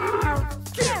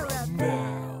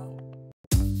 Caramel!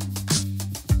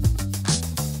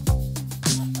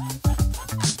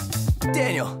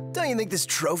 Daniel, don't you think this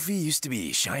trophy used to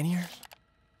be shinier?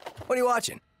 What are you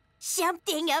watching?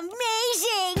 Something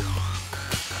amazing!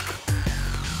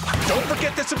 Don't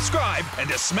forget to subscribe and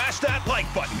to smash that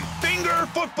like button. Finger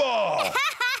football!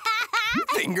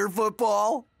 Finger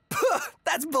football?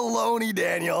 That's baloney,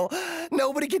 Daniel.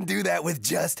 Nobody can do that with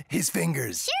just his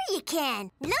fingers. Sure you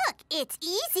can. Look, it's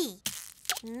easy.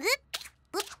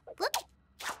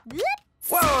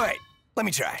 Wait. Let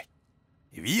me try.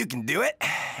 If you can do it,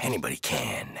 anybody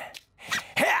can.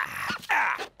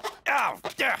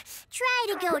 Try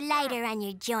to go lighter on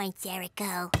your joints,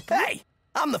 Erico. Hey,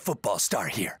 I'm the football star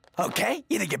here, okay?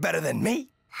 You think you're better than me?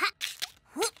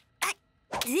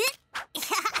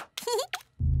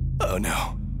 Oh,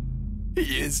 no.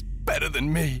 He is better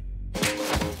than me. Go!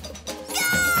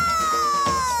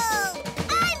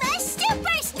 I'm a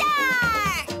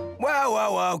superstar!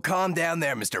 Whoa, calm down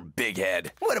there, Mr. Big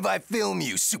Head. What if I film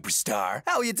you, superstar?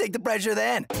 How will you take the pressure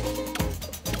then?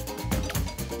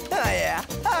 Oh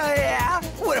yeah?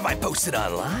 What if I post it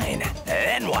online?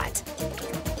 Then what?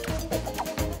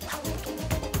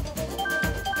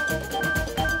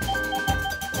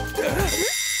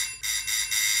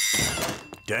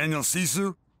 Daniel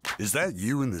Sissou, is that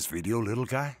you in this video, little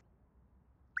guy?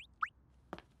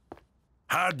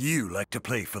 How'd you like to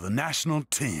play for the national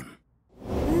team?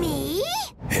 Me?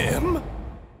 Him?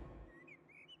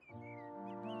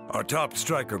 Our top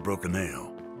striker broke a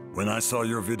nail. When I saw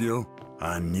your video,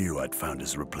 I knew I'd found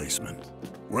his replacement.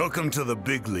 Welcome to the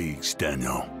big leagues,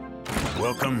 Daniel.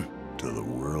 Welcome to the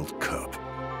World Cup.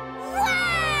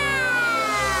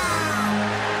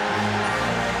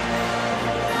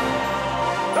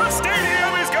 The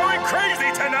stadium is going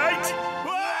crazy tonight!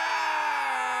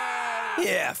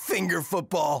 Yeah, finger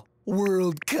football.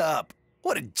 World Cup.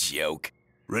 What a joke.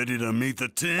 Ready to meet the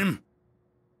team?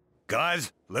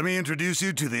 Guys, let me introduce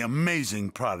you to the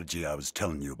amazing prodigy I was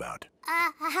telling you about.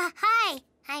 Hi.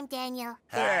 I'm Daniel.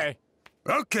 Hey.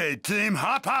 Okay, team,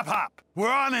 hop, hop, hop.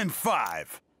 We're on in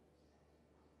 5.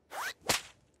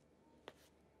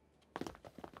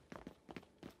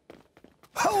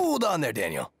 Hold on there,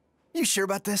 Daniel. You sure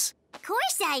about this? Of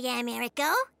course I am,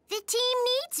 Erico. The team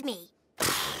needs me.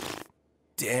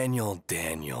 Daniel.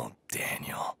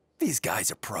 These guys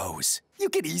are pros. You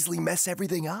could easily mess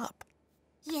everything up.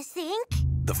 You think?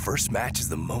 The first match is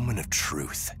the moment of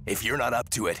truth. If you're not up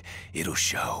to it, it'll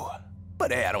show.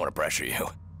 But hey, I don't want to pressure you.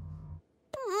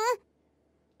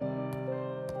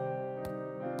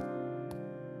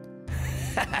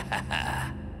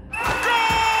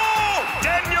 Goal!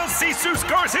 Daniel Sissou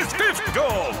scores his 5th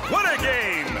goal. What a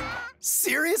game!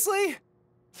 Seriously?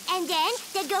 And then,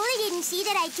 the goalie didn't see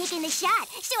that I'd taken the shot,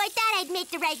 so I thought I'd make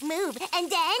the right move.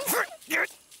 And then...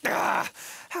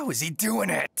 How is he doing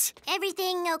it?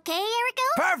 Everything okay,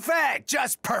 Erico? Perfect!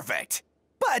 Just perfect.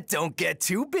 But don't get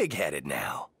too big-headed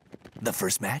now. The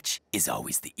first match is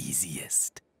always the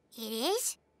easiest. It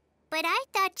is? But I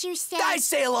thought you said... I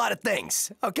say a lot of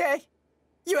things, okay?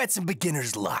 You had some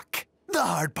beginner's luck. The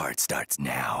hard part starts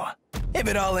now. If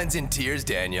it all ends in tears,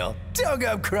 Daniel, don't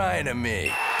come crying to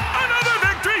me. Another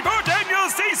victory for Daniel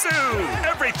Sissou!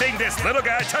 Everything this little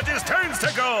guy touches turns to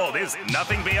gold. Is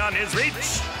nothing beyond his reach?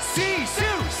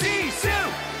 Sissou!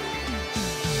 Sissou!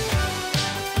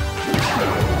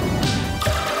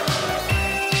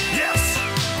 Yes!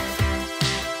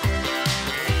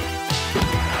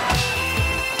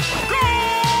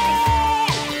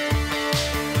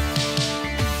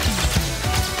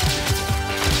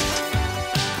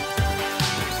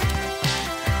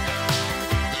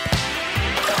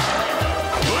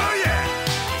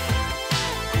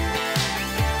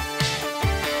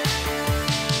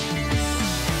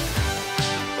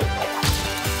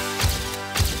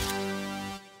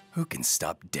 Who can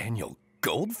stop Daniel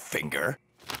Goldfinger?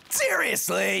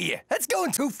 Seriously, that's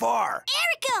going too far.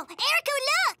 Erico,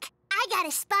 look! I got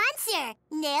a sponsor.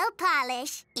 Nail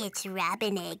polish. It's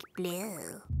Robin Egg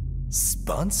Blue.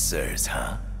 Sponsors,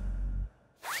 huh?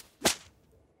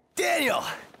 Daniel,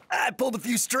 I pulled a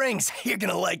few strings. You're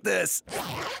gonna like this.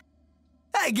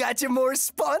 I got you more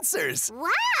sponsors.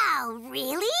 Wow,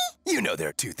 really? You know there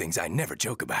are two things I never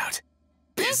joke about.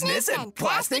 Business and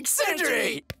plastic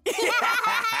surgery.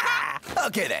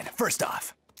 Okay then, first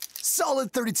off,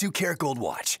 solid 32-karat gold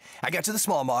watch. I got you the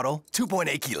small model,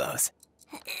 2.8 kilos.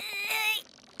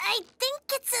 I think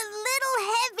it's a little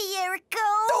heavy, Erico.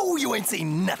 Oh, you ain't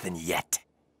seen nothing yet.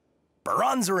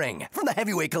 Bronze ring from the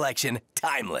heavyweight collection,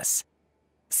 timeless.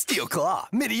 Steel claw,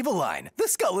 medieval line. The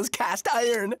skull is cast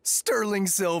iron. Sterling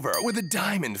silver with a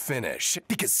diamond finish.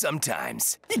 Because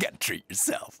sometimes you gotta treat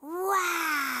yourself.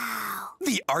 Wow.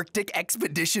 The Arctic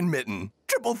Expedition mitten,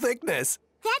 triple thickness.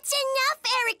 That's enough,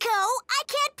 Erico. I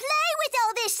can't play with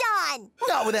all this on.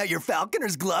 Not without your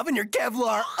falconer's glove and your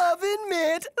Kevlar oven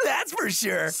mitt, that's for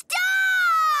sure.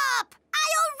 Stop! I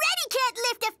already can't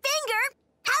lift a finger.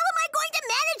 How am I going to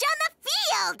manage on the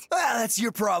field? Well, that's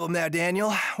your problem now,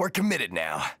 Daniel. We're committed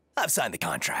now. I've signed the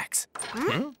contracts.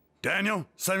 Daniel,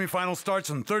 semifinal starts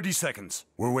in 30 seconds.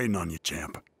 We're waiting on you,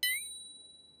 champ.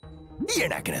 You're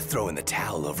not gonna throw in the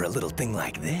towel over a little thing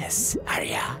like this, are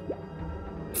ya?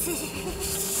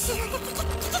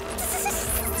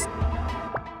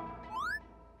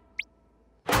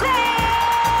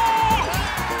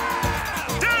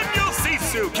 Daniel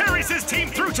Sissou carries his team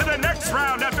through to the next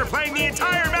round after playing the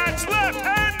entire match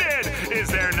left-handed. Is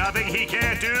there nothing he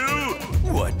can't do?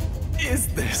 What is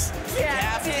this?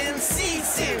 Captain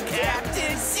Sissou!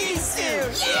 Captain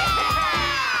Sissou! Yeah!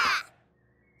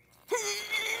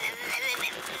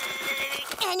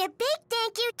 And a big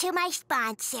thank you to my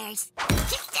sponsors.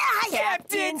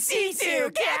 Captain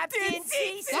Sissou! Captain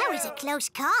Sissou! That was a close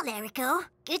call, Erico.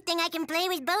 Good thing I can play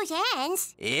with both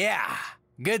hands. Yeah,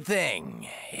 good thing,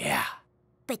 yeah.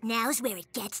 But now's where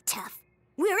it gets tough.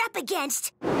 We're up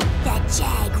against the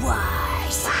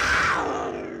Jaguars.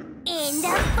 In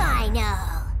the final.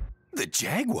 The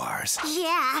Jaguars?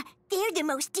 Yeah, they're the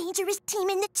most dangerous team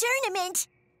in the tournament.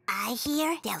 I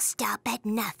hear they'll stop at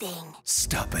nothing.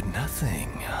 Stop at nothing,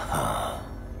 huh?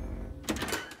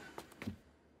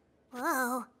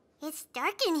 Whoa, it's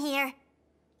dark in here.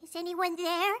 Is anyone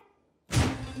there?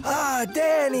 Ah,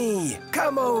 Danny,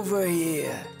 come over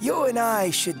here. You and I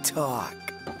should talk.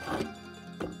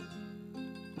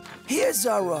 Here's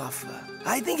our offer.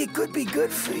 I think it could be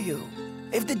good for you.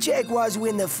 If the Jaguars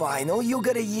win the final, you'll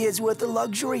get a year's worth of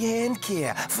luxury hand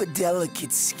care for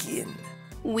delicate skin.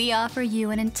 We offer you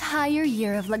an entire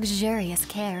year of luxurious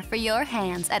care for your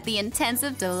hands at the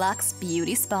Intensive Deluxe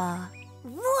Beauty Spa.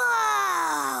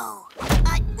 Whoa!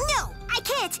 No, I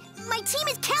can't. My team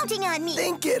is counting on me.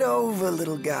 Think it over,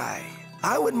 little guy.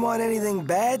 I wouldn't want anything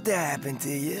bad to happen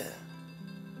to you.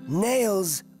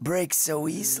 Nails break so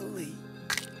easily.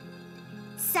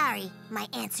 Sorry, my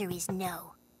answer is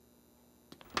no.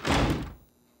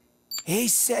 He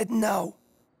said no.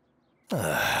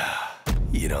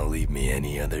 You don't leave me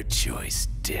any other choice,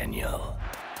 Daniel.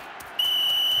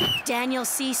 Daniel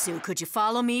Sissou, could you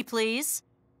follow me, please?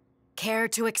 Care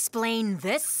to explain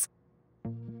this?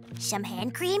 Some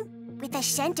hand cream with a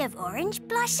scent of orange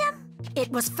blossom?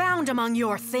 It was found among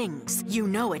your things. You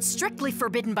know it's strictly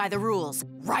forbidden by the rules,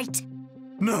 right?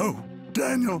 No,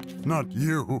 Daniel, not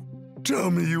you.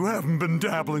 Tell me you haven't been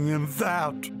dabbling in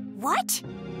that. What?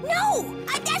 No!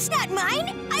 That's not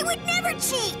mine! I would never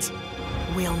cheat!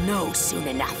 We'll know soon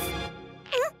enough.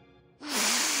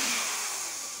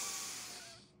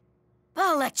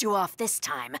 I'll let you off this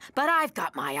time, but I've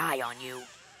got my eye on you.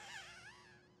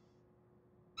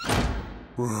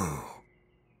 Whoa.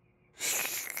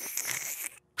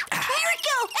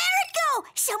 Erico!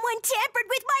 Someone tampered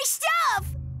with my stuff!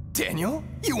 Daniel,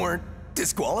 you weren't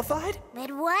disqualified?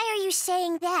 But why are you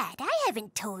saying that? I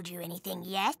haven't told you anything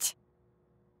yet.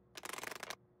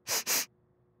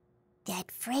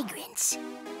 That fragrance.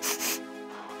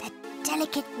 That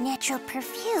delicate natural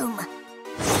perfume.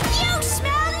 You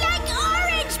smell like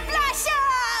orange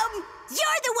blossom!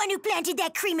 You're the one who planted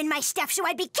that cream in my stuff so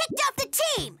I'd be kicked off the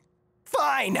team!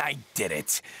 Fine, I did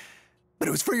it. But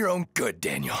it was for your own good,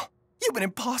 Daniel. You've been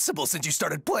impossible since you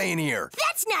started playing here.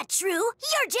 That's not true.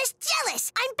 You're just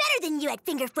jealous. I'm better than you at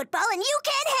finger football and you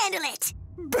can't handle it.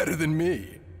 Better than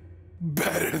me.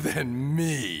 Better than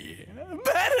me.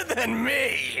 Better than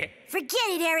me! Forget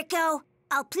it, Erico.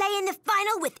 I'll play in the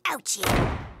final without you.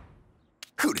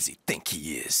 Who does he think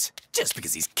he is? Just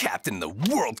because he's captain in the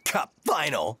World Cup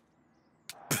final?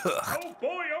 Oh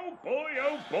boy, oh boy,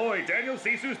 oh boy. Daniel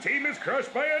Sissou's team is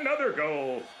crushed by another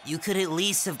goal. You could at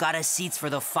least have got us seats for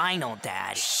the final,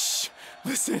 Dad. Shh.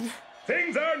 Listen.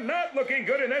 Things are not looking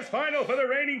good in this final for the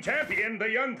reigning champion. The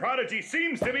young prodigy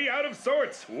seems to be out of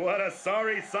sorts. What a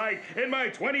sorry sight. In my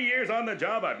 20 years on the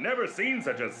job, I've never seen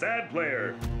such a sad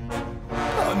player.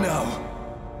 Oh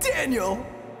no. Daniel!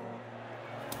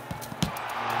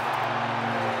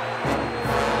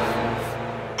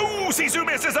 Ooh, Sissou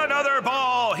misses another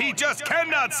ball. He just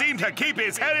cannot seem to keep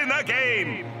his head in the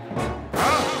game.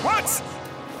 What?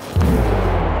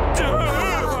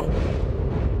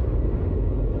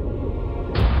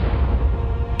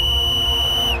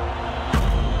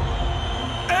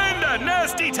 And a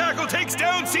nasty tackle takes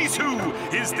down Sissou.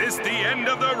 Is this the end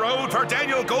of the road for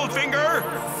Daniel Goldfinger?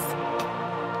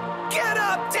 Get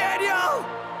up, Daniel!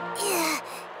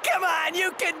 Come on,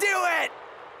 you can do it!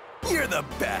 You're the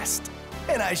best.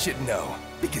 And I should know,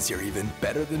 because you're even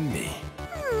better than me.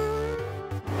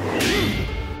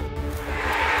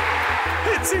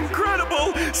 It's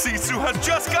incredible! Sissou has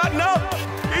just gotten up!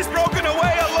 He's broken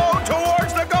away alone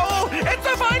towards the goal! It's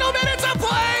the final minutes of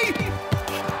play!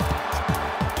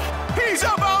 He's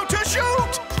about to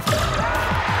shoot!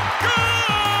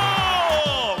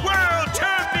 Goal! World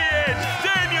champion!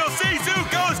 Daniel Sissou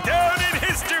goes down in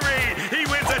history! He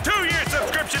wins a 2-year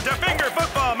subscription to Finger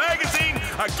Football magazine,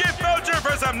 a gift voucher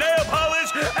for some nail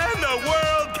polish, and the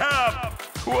World Cup!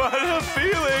 What a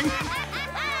feeling!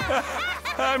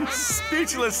 I'm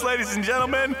speechless, ladies and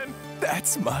gentlemen.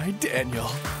 That's my Daniel.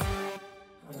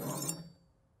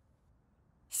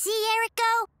 See,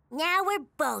 Erico? Now we're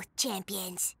both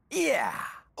champions. Yeah.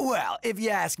 Well, if you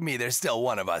ask me, there's still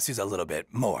one of us who's a little bit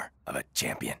more of a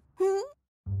champion.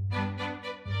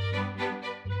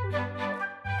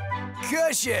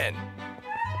 Cushion.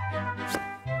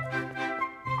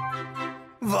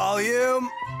 Volume.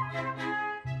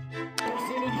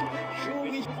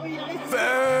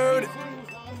 Food.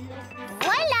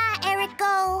 Voila,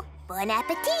 Erico. Bon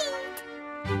appetit.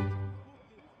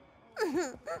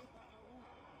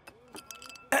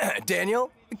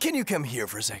 Daniel, can you come here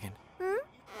for a second?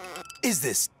 Is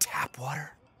this tap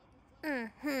water?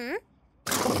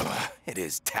 It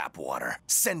is tap water.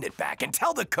 Send it back and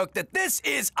tell the cook that this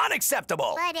is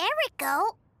unacceptable. But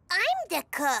Erico, I'm the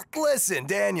cook. Listen,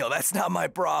 Daniel, that's not my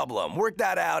problem. Work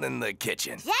that out in the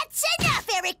kitchen. That's enough,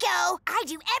 Erico. I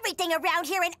do everything around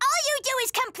here and all you do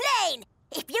is complain.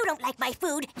 If you don't like my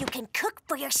food, you can cook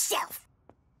for yourself.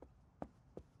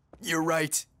 You're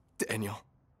right, Daniel.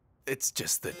 It's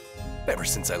just that ever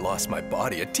since I lost my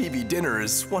body, a TV dinner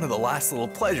is one of the last little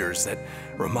pleasures that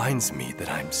reminds me that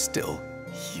I'm still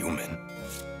human.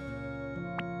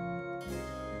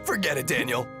 Forget it,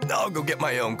 Daniel. I'll go get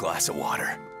my own glass of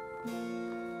water.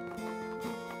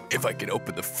 If I can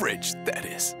open the fridge, that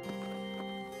is.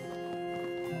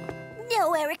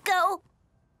 No, Erico.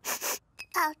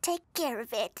 I'll take care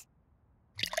of it.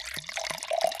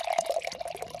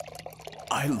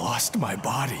 I lost my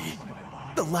body.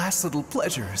 The last little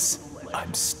pleasures.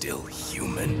 I'm still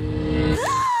human.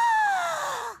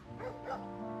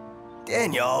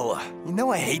 Daniel, you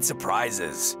know I hate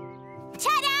surprises.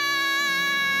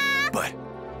 Ta-da! But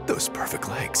those perfect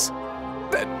legs,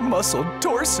 that muscled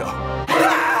torso.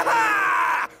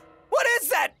 Ah! What is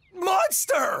that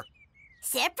monster?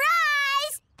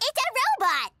 Surprise! It's a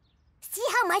robot! See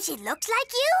how much it looks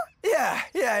like you?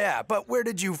 Yeah, but where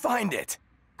did you find it?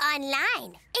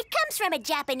 Online. It comes from a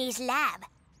Japanese lab.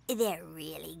 They're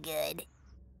really good.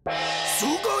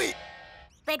 Sugoi!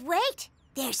 But wait,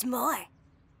 there's more.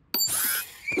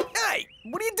 Hey,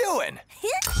 what are you doing?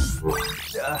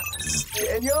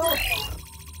 Daniel?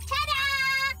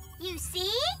 Ta-da! You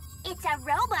see? It's a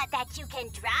robot that you can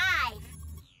drive.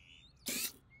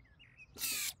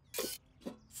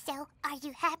 So, are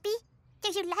you happy?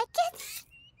 Do you like it?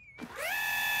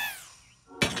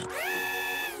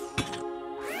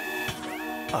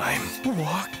 I'm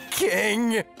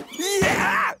walking.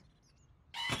 Yeah!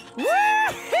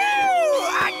 Woohoo!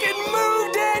 I can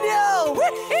move, Daniel!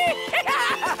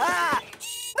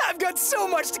 I've got so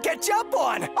much to catch up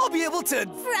on. I'll be able to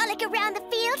Frolic around the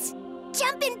fields?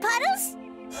 Jump in puddles?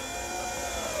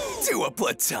 do a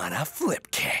Platana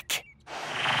flip kick.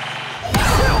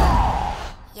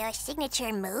 Your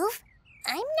signature move?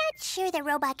 I'm not sure the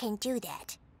robot can do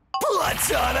that.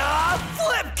 Platana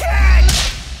flip kick!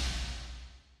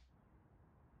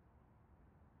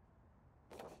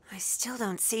 I still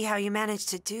don't see how you managed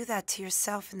to do that to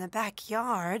yourself in the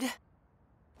backyard.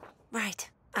 Right,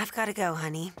 I've got to go,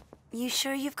 honey. You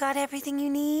sure you've got everything you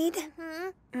need?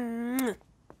 Mm-hmm.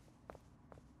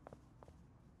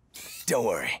 Don't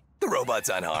worry, the robot's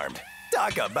unharmed.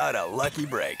 Talk about a lucky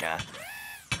break, huh?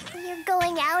 You're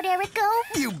going out, Erico?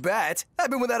 You bet. I've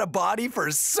been without a body for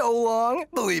so long.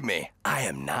 Believe me, I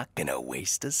am not gonna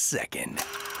waste a second.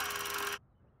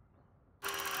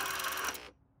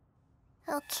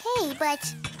 Okay,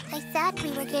 but I thought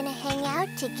we were gonna hang out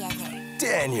together.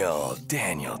 Daniel.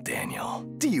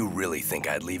 Do you really think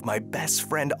I'd leave my best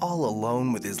friend all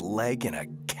alone with his leg in a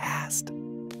cast?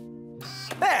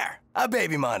 There, a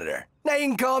baby monitor. Now you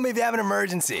can call me if you have an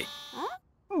emergency. Huh?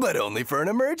 But only for an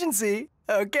emergency,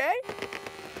 okay?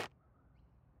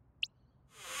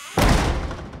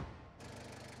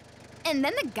 And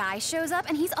then the guy shows up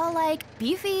and he's all like,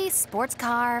 beefy, sports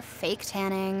car, fake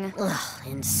tanning. Ugh,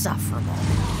 insufferable.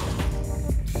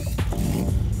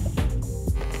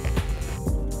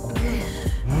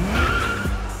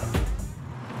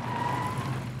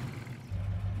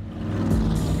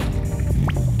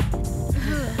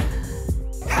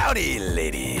 Howdy,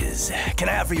 ladies. Can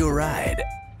I offer you a ride?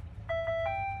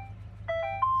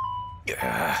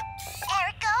 Erico?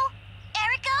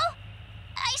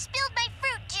 I spilled my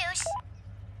fruit juice.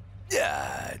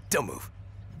 Don't move.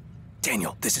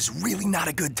 Daniel, this is really not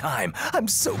a good time. I'm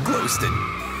so close to...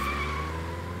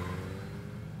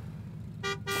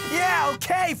 Yeah,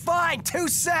 okay, fine. 2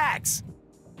 sacks.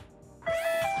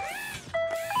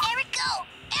 Erico!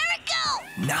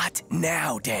 Not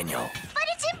now, Daniel. But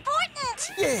it's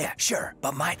important! Yeah, sure,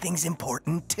 but my thing's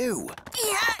important too.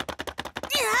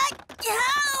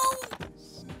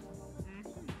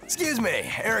 Excuse me,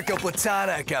 Erico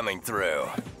Platana coming through.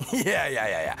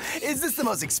 Yeah. Is this the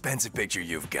most expensive picture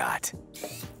you've got?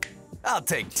 I'll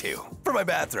take 2 for my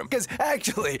bathroom, because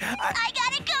actually, I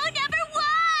gotta go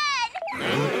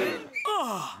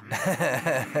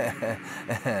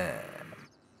 #1!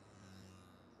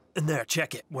 And there,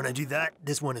 check it. When I do that,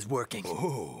 this one is working.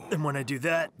 Ooh. And when I do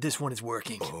that, this one is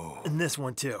working. Ooh. And this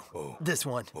one too. Ooh. This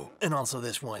one. Ooh. And also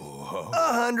this one.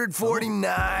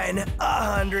 149,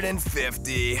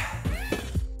 150.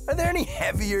 Are there any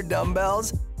heavier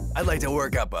dumbbells? I'd like to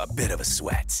work up a bit of a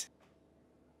sweat.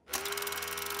 Erico?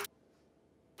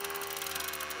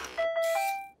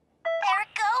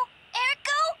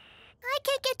 I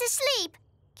can't get to sleep.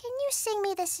 Can you sing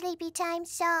me the sleepy time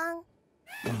song?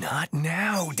 Not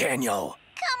now, Daniel.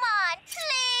 Come on,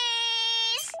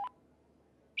 please!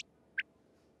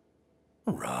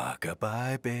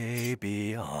 Rock-a-bye,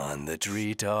 baby, on the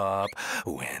treetop.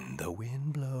 When the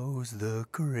wind blows, the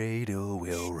cradle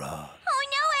will rock. Oh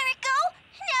no, Erico!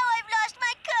 Now I've lost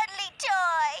my cuddly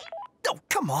toy! Oh,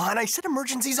 come on, I said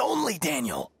emergencies only,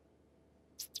 Daniel.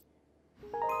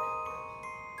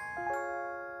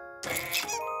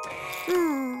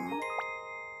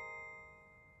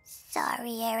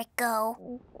 Sorry, Erico.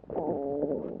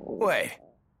 Wait,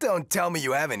 don't tell me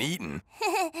you haven't eaten.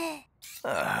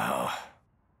 Oh.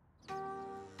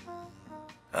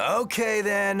 Okay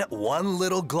then, 1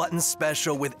 little glutton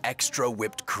special with extra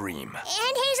whipped cream.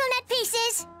 And hazelnut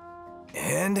pieces.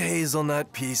 And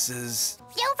hazelnut pieces.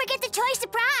 Don't forget the toy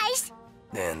surprise.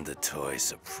 And the toy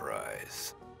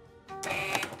surprise.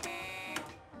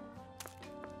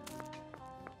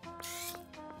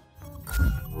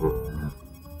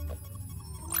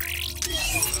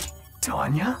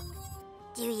 Tanya?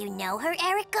 Do you know her,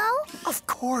 Erico? Of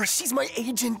course, she's my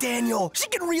agent, Daniel. She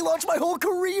can relaunch my whole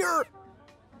career.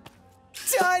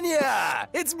 Tanya!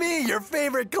 It's me, your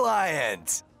favorite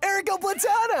client, Erico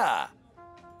Platana.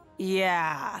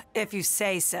 Yeah, if you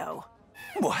say so.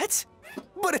 What?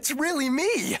 But it's really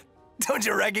me. Don't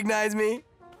you recognize me?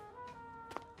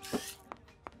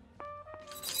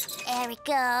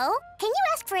 Erico, can you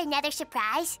ask for another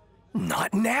surprise?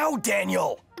 Not now,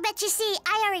 Daniel. But you see,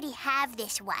 I already have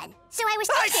this one. So I was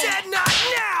I thinking... said not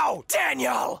now,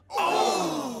 Daniel!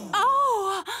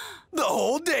 Oh! The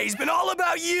whole day's been all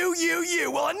about you.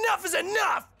 Well, enough is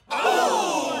enough!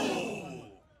 Oh!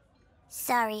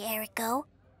 Sorry, Erico.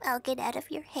 I'll get out of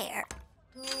your hair.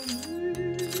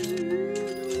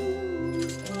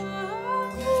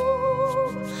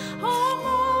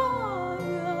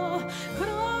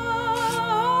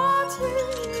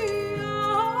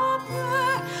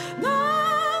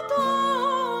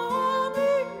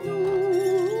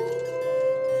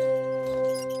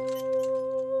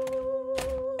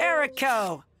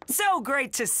 Erico, so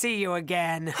great to see you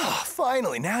again.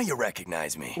 Finally, now you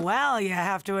recognize me. Well, you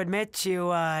have to admit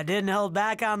you didn't hold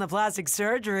back on the plastic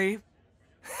surgery.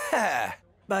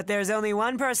 But there's only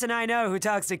one person I know who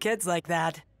talks to kids like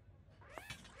that.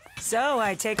 So,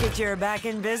 I take it you're back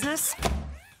in business?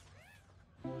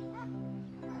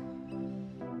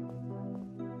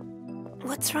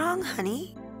 What's wrong,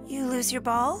 honey? You lose your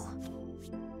ball?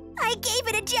 I gave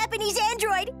it a Japanese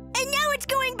android, and now it's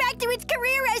going back to its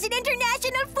career as an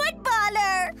international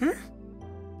footballer!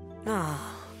 Oh,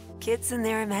 kids and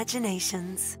their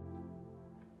imaginations.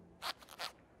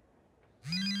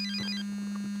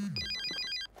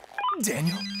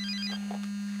 Daniel?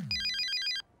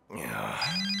 Yeah.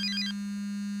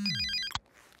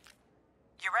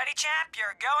 You ready, champ?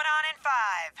 You're going on in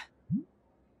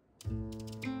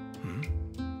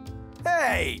 5.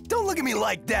 Hey, don't look at me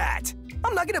like that.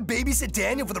 I'm not gonna babysit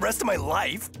Daniel for the rest of my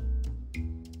life.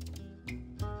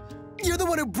 You're the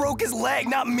one who broke his leg,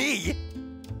 not me.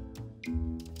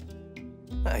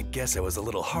 I guess I was a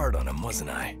little hard on him,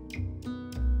 wasn't I?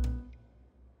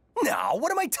 No,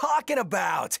 what am I talking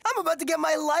about? I'm about to get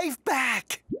my life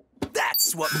back.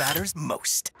 That's what matters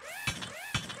most.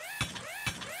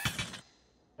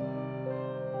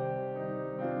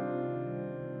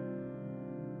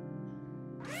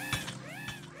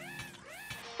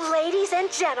 Ladies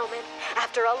and gentlemen,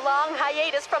 after a long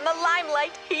hiatus from the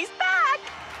limelight, he's back!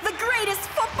 The greatest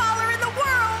footballer in the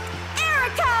world,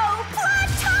 Erico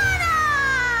Platana!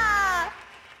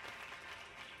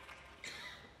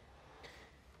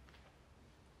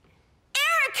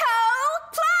 Erico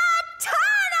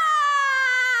Platana!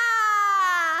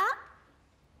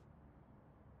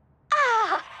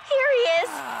 Ah, here he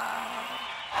is.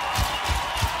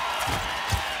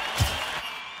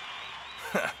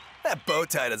 That bow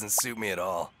tie doesn't suit me at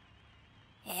all.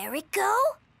 Erico?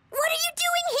 What are you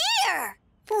doing here?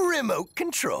 Remote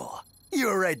control. You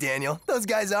were right, Daniel. Those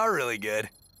guys are really good.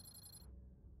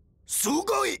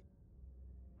 Sugoi!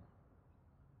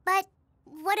 But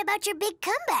what about your big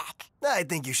comeback? I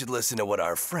think you should listen to what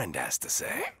our friend has to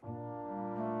say.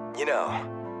 You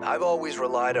know, I've always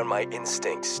relied on my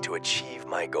instincts to achieve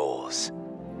my goals.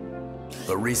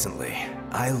 But recently,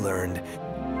 I learned...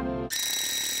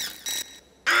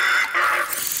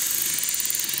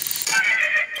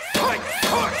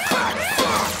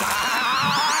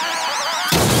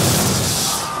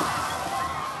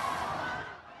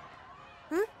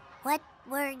 What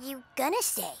were you gonna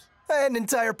say? I had an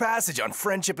entire passage on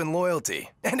friendship and loyalty,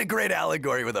 and a great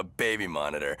allegory with a baby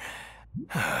monitor.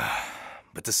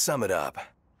 But to sum it up,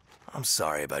 I'm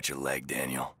sorry about your leg,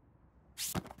 Daniel.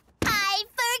 I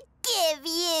forgive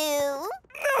you.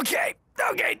 Okay,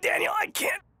 Daniel, I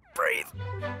can't breathe.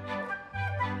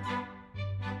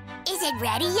 Is it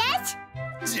ready yet?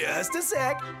 Just a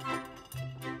sec.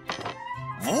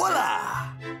 Voila!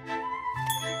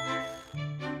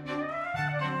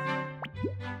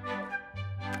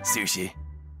 Sushi.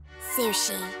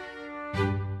 Sushi.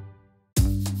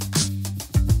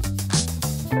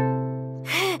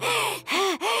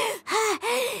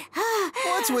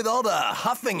 What's with all the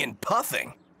huffing and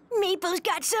puffing? Maple's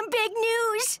got some big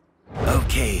news.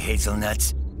 Okay,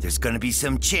 hazelnuts. There's gonna be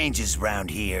some changes round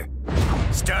here.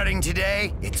 Starting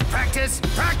today, it's practice,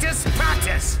 practice,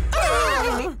 practice!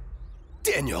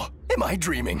 Daniel, am I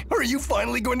dreaming? Or are you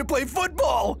finally going to play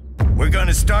football? We're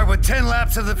gonna start with 10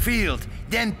 laps of the field,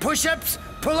 then push-ups,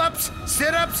 pull-ups,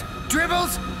 sit-ups,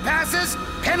 dribbles, passes,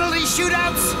 penalty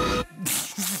shootouts.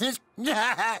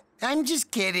 I'm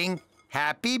just kidding.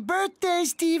 Happy birthday,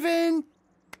 Steven!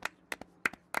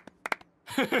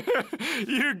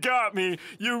 You got me.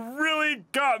 You really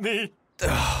got me.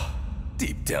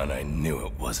 Deep down, I knew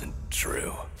it wasn't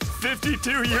true.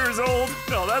 52 years old?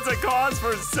 No, that's a cause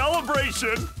for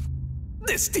celebration.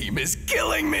 This team is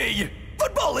killing me!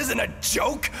 Football isn't a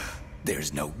joke!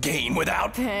 There's no gain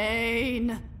without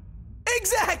pain.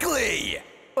 Exactly!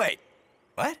 Wait,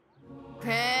 what?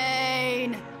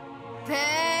 Pain. Pain.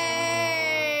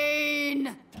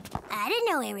 I don't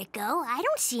know, Erico. I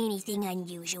don't see anything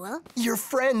unusual. Your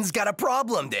friend's got a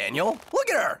problem, Daniel.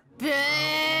 Look at her!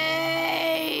 Pain.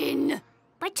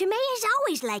 But Tameya's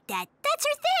always like that. That's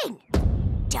her thing.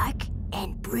 Dark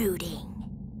and brooding.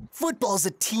 Football's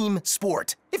a team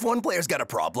sport. If one player's got a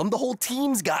problem, the whole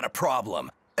team's got a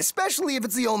problem. Especially if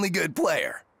it's the only good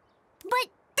player. But...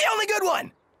 the only good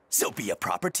one! So be a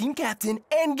proper team captain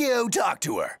and go talk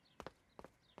to her.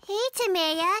 Hey,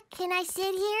 Tameya, can I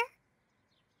sit here?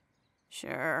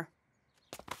 Sure.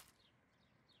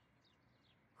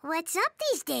 What's up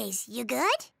these days? You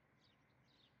good?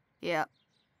 Yep.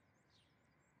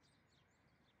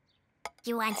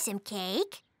 You want some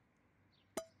cake?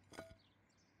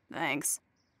 Thanks.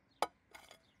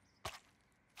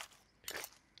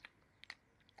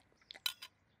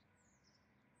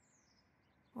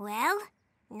 Well,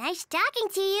 nice talking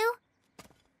to you.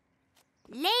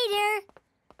 Later.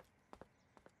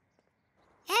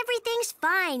 Everything's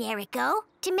fine, Erico.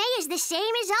 Tameya's the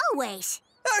same as always.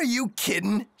 Are you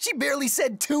kidding? She barely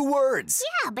said 2 words.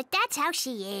 Yeah, but that's how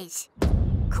she is.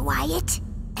 Quiet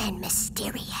and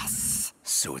mysterious.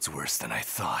 So it's worse than I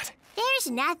thought. There's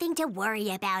nothing to worry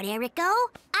about, Erico.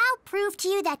 I'll prove to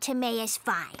you that Tameya's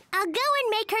fine. I'll go and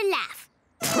make her laugh.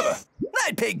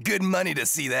 I'd pay good money to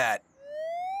see that.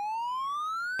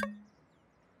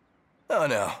 Oh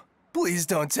no, please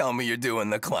don't tell me you're doing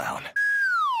the clown.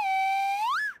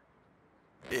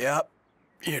 Yep,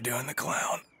 you're doing the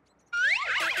clown.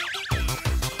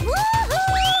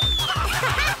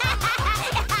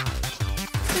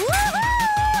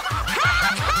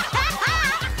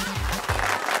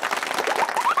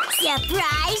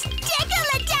 Surprise! Tickle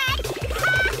attack!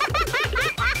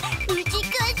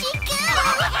 Oochie-coochie-coo!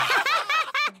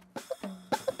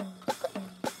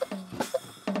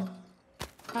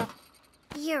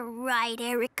 You're right,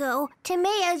 Erico.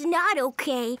 Tameya's not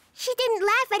okay. She didn't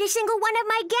laugh at a single one of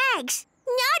my gags.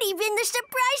 Not even the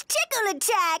surprise tickle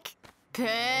attack.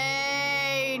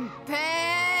 Pain.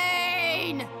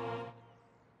 Pain.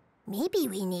 Maybe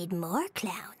we need more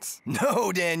clowns.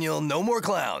 No, Daniel, no more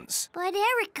clowns. But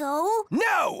Erico...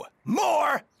 No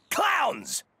more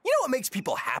clowns! You know what makes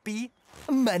people happy?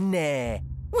 Money.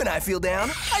 When I feel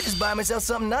down, I just buy myself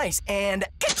something nice and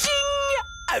ka-ching!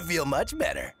 I feel much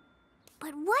better.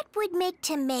 But what would make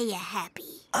Tameya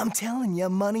happy? I'm telling you,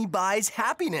 money buys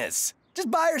happiness. Just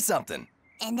buy her something.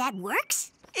 And that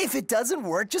works? If it doesn't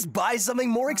work, just buy something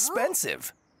more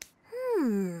expensive.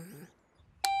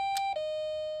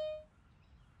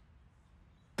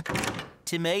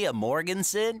 Tameya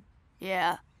Morganson?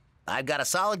 Yeah. I've got a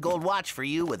solid gold watch for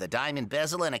you with a diamond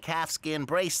bezel and a calfskin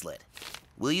bracelet.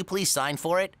 Will you please sign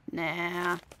for it?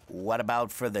 Nah. What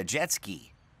about for the jet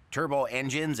ski? Turbo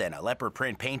engines and a leopard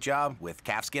print paint job with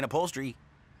calfskin upholstery.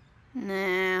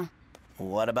 Nah.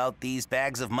 What about these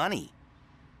bags of money?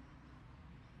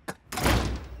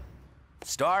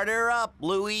 Start her up,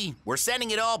 Louie. We're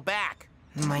sending it all back.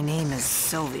 My name is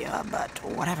Sylvia, but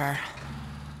whatever.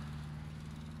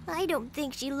 I don't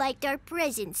think she liked our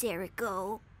presents,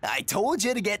 Erico. I told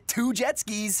you to get 2 jet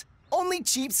skis. Only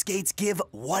cheapskates give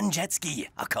 1 jet ski.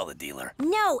 I'll call the dealer.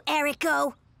 No,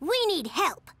 Erico. We need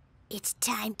help. It's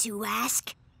time to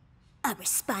ask a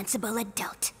responsible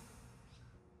adult.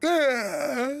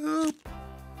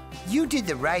 You did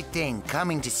the right thing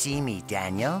coming to see me,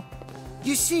 Daniel.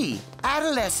 You see,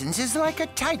 adolescence is like a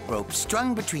tightrope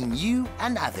strung between you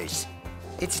and others.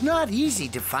 It's not easy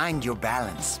to find your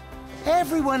balance.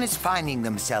 Everyone is finding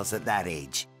themselves at that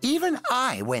age. Even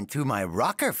I went through my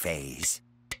rocker phase.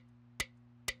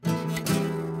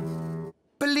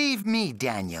 Believe me,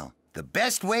 Daniel, the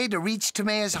best way to reach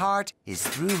Tameya's heart is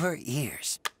through her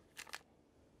ears.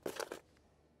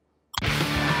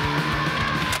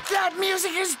 That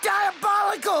music is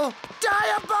diabolical!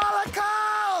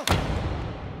 Diabolical!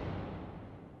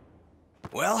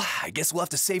 Well, I guess we'll have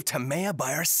to save Tameya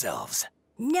by ourselves.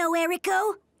 No,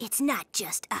 Erico. It's not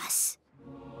just us.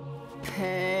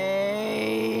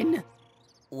 Pain.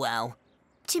 Well,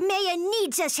 Tameya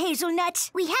needs us, Hazelnuts.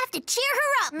 We have to cheer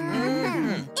her up.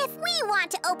 If we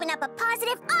want to open up a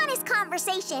positive, honest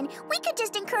conversation, we could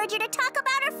just encourage her to talk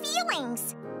about her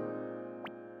feelings.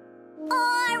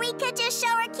 Or we could just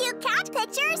show her cute cat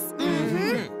pictures.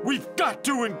 We've got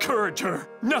to encourage her.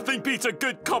 Nothing beats a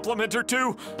good compliment or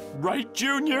two. Right,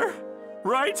 Junior?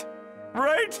 Right?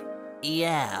 Right?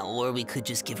 Yeah, or we could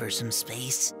just give her some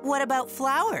space. What about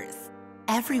flowers?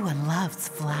 Everyone loves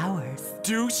flowers.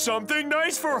 Do something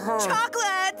nice for her.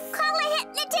 Chocolates! Call a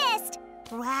hypnotist!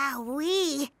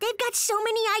 Wowee, they've got so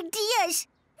many ideas.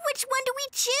 Which one do we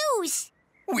choose?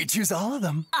 We choose all of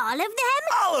them. All of them?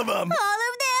 All of them! All of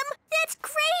them? That's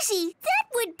crazy. That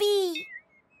would be...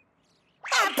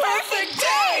 a perfect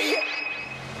day!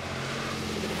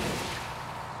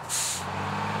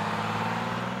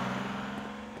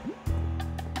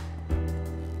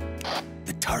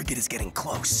 The target is getting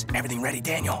close. Everything ready,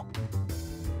 Daniel?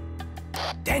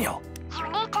 Daniel! You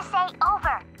need to say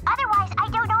over. Otherwise, I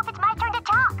don't know if it's my turn to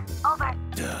talk. Over.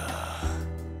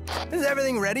 Is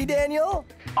everything ready, Daniel?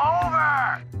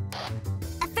 Over!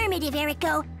 Affirmative,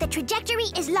 Erico. The trajectory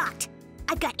is locked.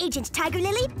 I've got Agents Tiger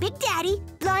Lily, Big Daddy,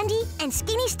 Blondie, and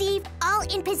Skinny Steve all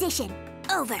in position.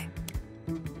 Over.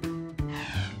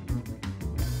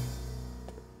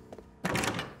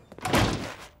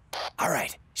 All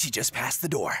right, she just passed the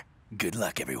door. Good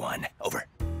luck, everyone. Over.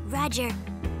 Roger.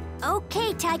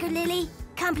 Okay, Tiger Lily.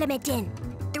 Compliment in.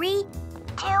 3,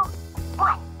 2,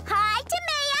 1. Hi,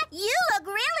 Tamaya. You look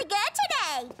really good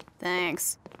today.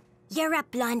 Thanks. You're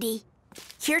up, Blondie.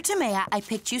 Here, Tamaya, I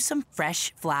picked you some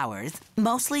fresh flowers.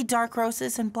 Mostly dark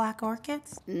roses and black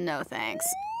orchids. No thanks.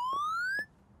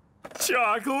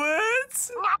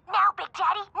 Chocolates? Not now, Big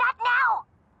Daddy. Not now.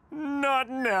 Not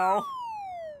now.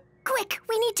 Quick,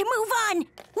 we need to move on.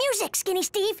 Music, Skinny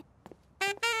Steve.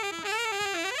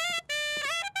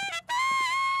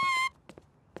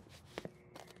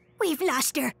 We've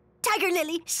lost her. Tiger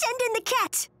Lily, send in the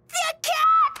cats. The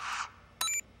cats!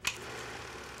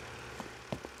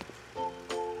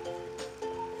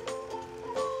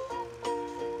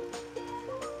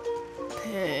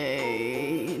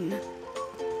 Pain.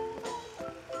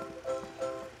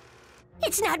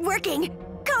 It's not working.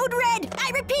 Code red.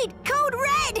 I repeat, code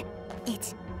red.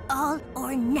 It's all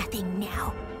or nothing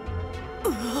now.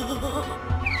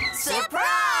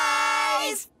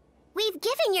 Surprise! We've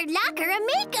given your locker a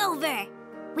makeover.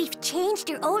 We've changed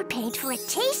your old paint for a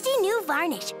tasty new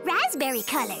varnish, raspberry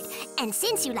colored. And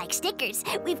since you like stickers,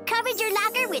 we've covered your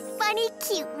locker with funny,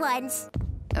 cute ones.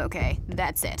 Okay,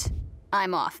 that's it.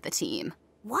 I'm off the team.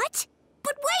 What?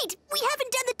 But wait, we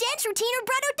haven't done the dance routine or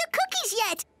brought out the cookies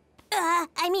yet.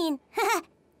 I mean,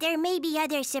 there may be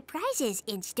other surprises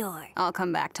in store. I'll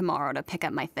come back tomorrow to pick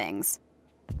up my things.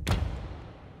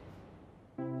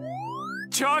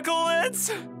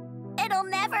 Chocolates? It'll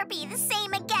never be the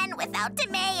same again without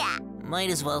Tamaya. Might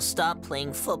as well stop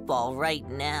playing football right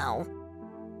now.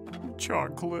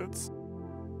 Chocolates.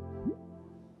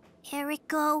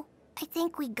 Erico, I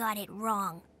think we got it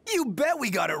wrong. You bet we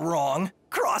got it wrong.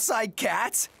 Cross-eyed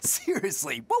cats?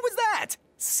 Seriously, what was that?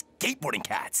 Skateboarding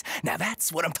cats. Now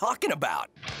that's what I'm talking about.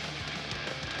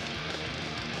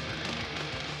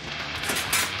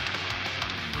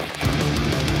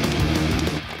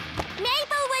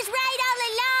 Maple was right all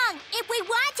along. If we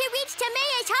want to reach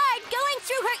Tamaya's heart, going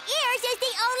through her ears is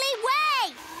the only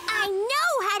way. I know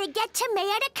how to get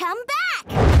Tamaya to come back.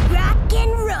 Rock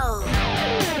and roll.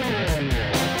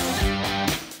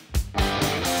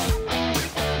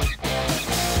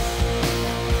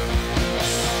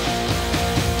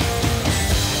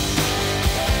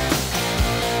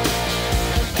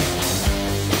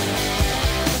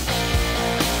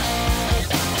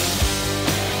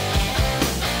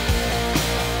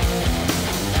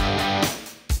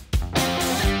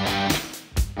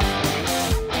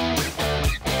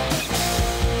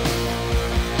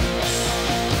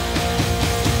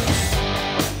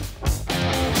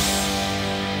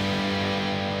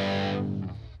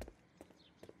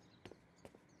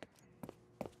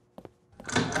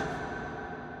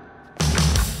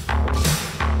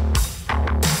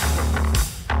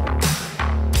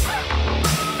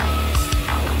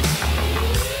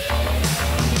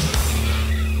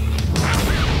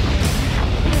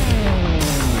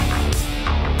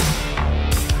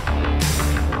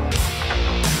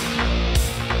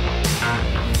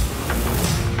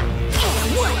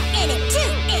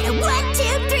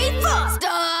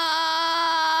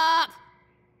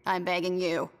 I'm begging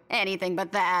you. Anything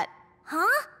but that.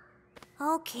 Huh?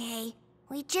 Okay.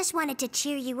 We just wanted to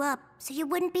cheer you up so you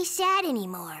wouldn't be sad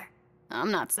anymore.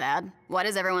 I'm not sad. Why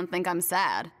does everyone think I'm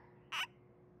sad?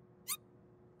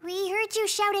 We heard you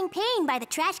shouting pain by the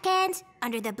trash cans,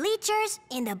 under the bleachers,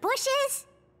 in the bushes.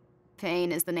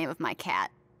 Pain is the name of my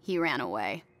cat. He ran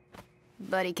away.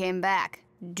 But he came back.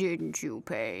 Didn't you,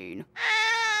 Pain?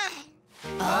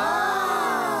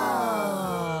 Oh!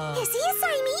 Is he a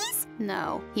Siamese?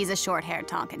 No, he's a short-haired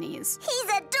Tonkinese. He's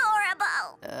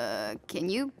adorable! Can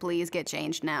you please get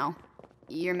changed now?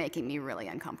 You're making me really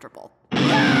uncomfortable.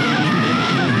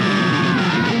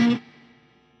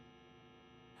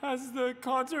 Has the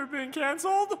concert been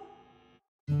canceled?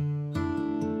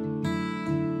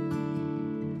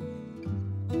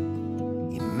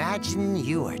 Imagine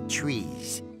you are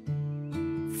trees.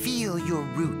 Feel your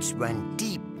roots run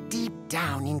deep, deep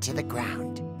down into the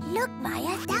ground. Look,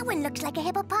 Maya, that one looks like a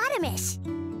hippopotamus.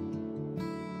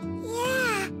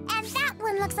 Yeah, and that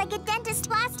one looks like a dentist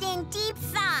lost in deep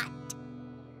thought.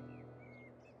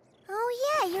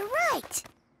 Oh, yeah, you're right.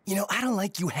 You know, I don't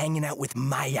like you hanging out with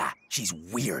Maya. She's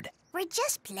weird. We're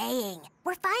just playing.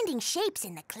 We're finding shapes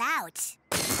in the clouds.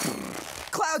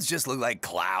 Clouds just look like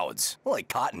clouds. Well, like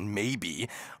cotton, maybe.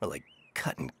 Or like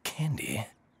cotton candy.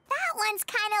 That one's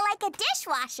kind of like a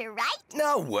dishwasher, right?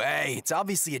 No way. It's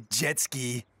obviously a jet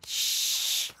ski.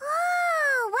 Shh.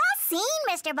 Oh, well seen,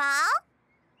 Mr. Ball.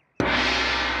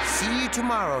 See you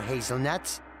tomorrow,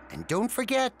 hazelnuts. And don't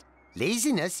forget,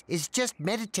 laziness is just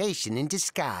meditation in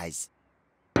disguise.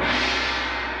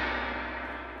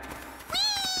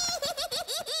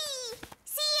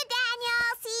 See you, Daniel.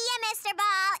 See you, Mr.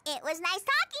 Ball. It was nice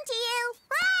talking to you.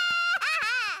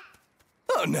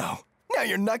 Oh, no. Now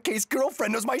your nutcase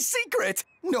girlfriend knows my secret.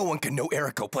 No one can know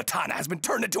Erico Platana has been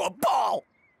turned into a ball.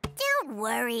 Don't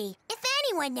worry. If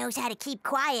anyone knows how to keep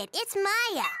quiet, it's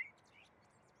Maya.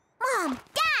 Mom,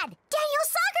 Dad, Daniel's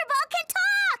soccer ball can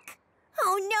talk!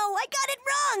 Oh, no, I got it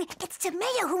wrong. It's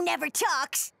Tomato who never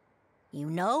talks. You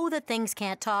know that things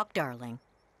can't talk, darling.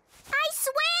 I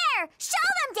swear! Show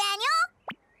them, Daniel!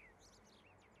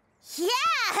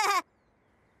 Yeah!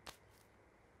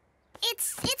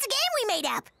 It's a game we made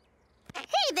up.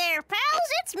 Hey there, pals,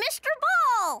 it's Mr.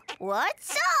 Ball.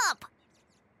 What's up?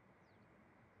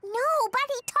 No, but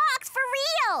he talks for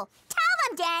real. Tell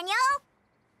them, Daniel.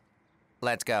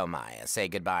 Let's go, Maya. Say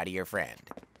goodbye to your friend.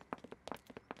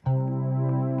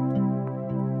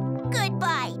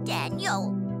 Goodbye,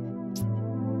 Daniel.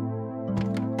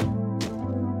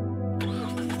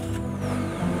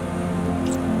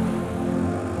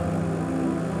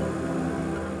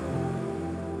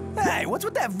 Hey, what's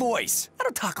with that voice? I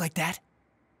don't talk like that.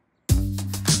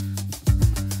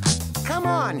 Come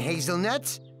on,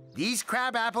 hazelnuts. These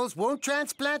crab apples won't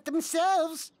transplant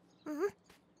themselves.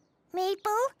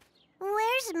 Maple,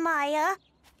 where's Maya?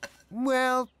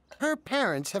 Well, her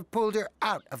parents have pulled her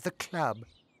out of the club.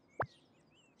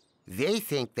 They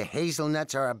think the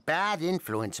hazelnuts are a bad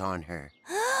influence on her.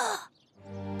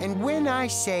 And when I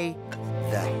say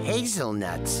the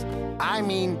hazelnuts, I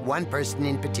mean one person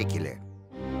in particular.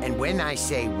 And when I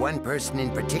say one person in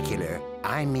particular,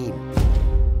 I mean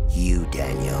you,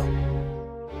 Daniel.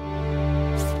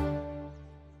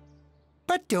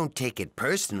 But don't take it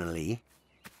personally.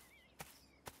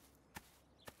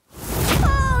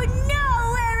 Oh,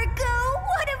 no, Erico!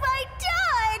 What have I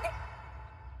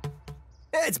done?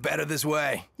 It's better this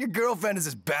way. Your girlfriend is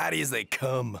as batty as they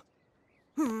come.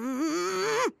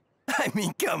 I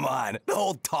mean, come on. The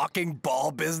whole talking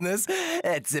ball business,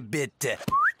 it's a bit...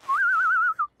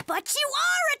 But you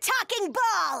are a talking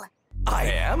ball! I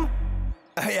am?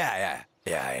 Yeah,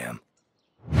 I am.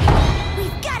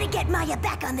 We've got to get Maya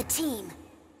back on the team.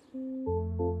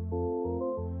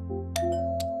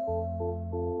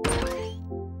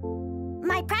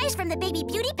 My prize from the baby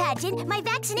beauty pageant, my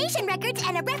vaccination records,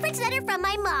 and a reference letter from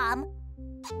my mom.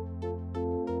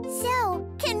 So,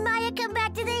 can Maya come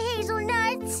back to the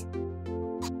hazelnuts?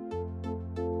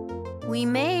 We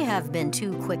may have been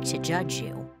too quick to judge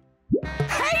you.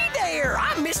 Hey there!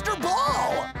 I'm Mr.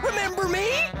 Ball! Remember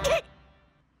me?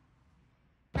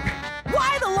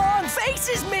 Why the long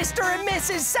faces, Mr. and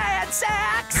Mrs. Sad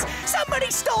Sacks?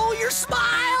 Somebody stole your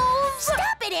smiles!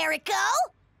 Stop it, Erico!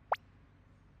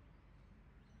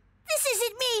 This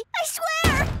isn't me, I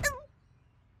swear!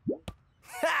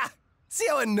 Ha! See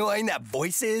how annoying that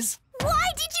voice is?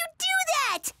 Why did you do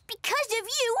that? Because of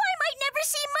you, I might never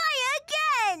see Maya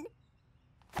again!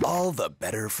 All the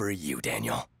better for you,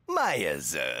 Daniel.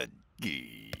 Maya's,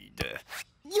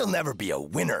 you'll never be a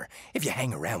winner if you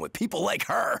hang around with people like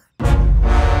her.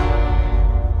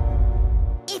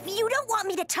 If you don't want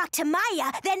me to talk to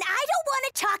Maya, then I don't want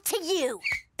to talk to you.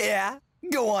 Yeah?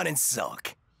 Go on and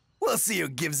sulk. We'll see who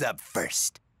gives up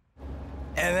first.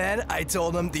 And then I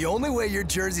told him the only way your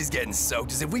jersey's getting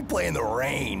soaked is if we play in the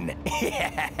rain.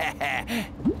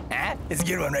 Huh? It's a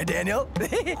good one, right, Daniel?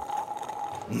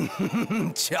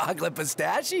 Chocolate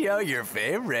pistachio, your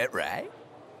favorite, right?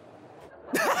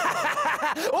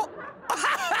 Oh.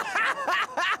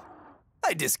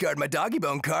 I discard my doggy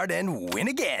bone card and win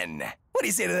again. What do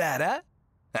you say to that, huh?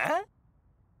 Huh?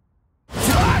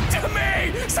 Talk to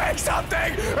me! Say something!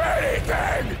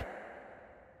 Anything!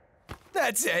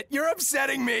 That's it. You're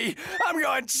upsetting me. I'm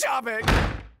going shopping.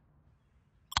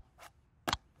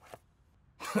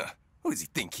 Who does he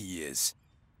think he is?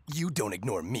 You don't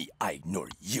ignore me, I ignore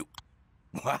you.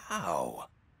 Wow.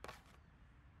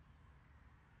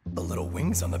 The little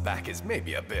wings on the back is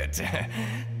maybe a bit...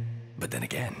 But then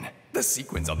again, the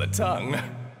sequins on the tongue.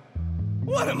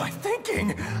 What am I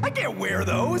thinking? I can't wear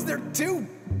those. They're too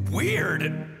weird.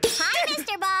 Hi,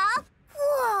 Mr. Ball.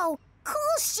 Whoa,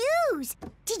 cool shoes.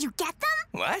 Did you get them?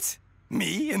 What?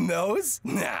 Me in those?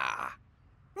 Nah.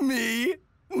 Me?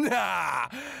 Nah.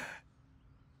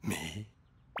 Me?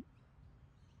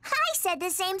 I said the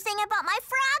same thing about my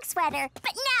frog sweater,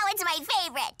 but now it's my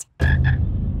favorite.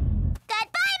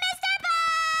 Goodbye, Mr. Ball!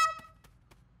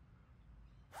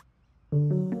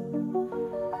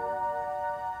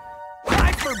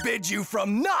 I forbid you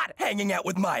from not hanging out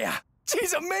with Maya.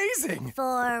 She's amazing.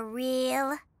 For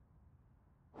real?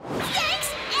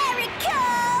 Thanks,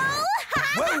 Erico!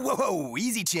 Whoa, whoa, whoa.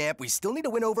 Easy, champ. We still need to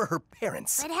win over her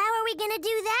parents. But how are we gonna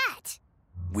do that?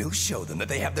 We'll show them that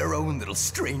they have their own little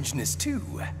strangeness,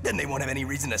 too. Then they won't have any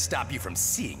reason to stop you from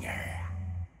seeing her.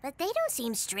 But they don't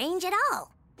seem strange at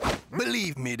all.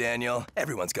 Believe me, Daniel,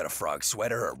 everyone's got a frog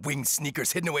sweater or winged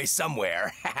sneakers hidden away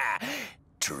somewhere.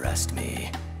 Trust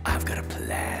me, I've got a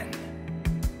plan.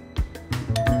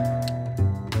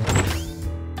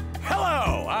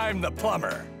 Hello, I'm the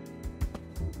plumber.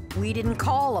 We didn't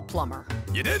call a plumber.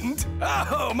 You didn't?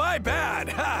 Oh, my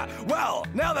bad. Well,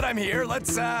 now that I'm here,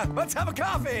 let's have a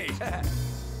coffee.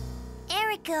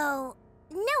 Erico,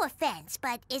 no offense,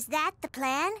 but is that the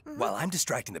plan? While I'm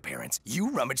distracting the parents,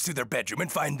 you rummage through their bedroom and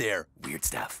find their weird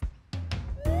stuff.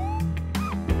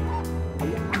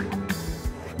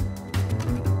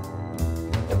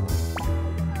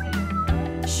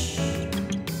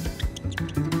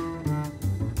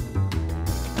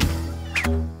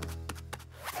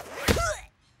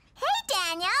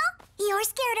 You're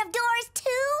scared of doors,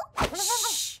 too?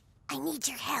 Shh! I need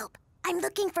your help. I'm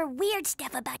looking for weird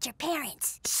stuff about your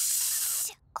parents.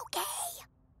 Shh! Okay.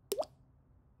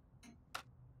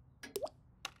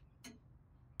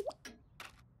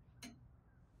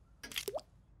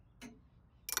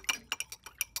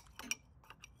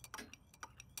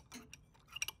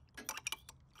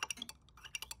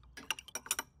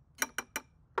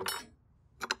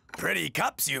 Pretty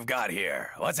cups you've got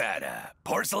here. What's that,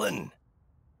 porcelain?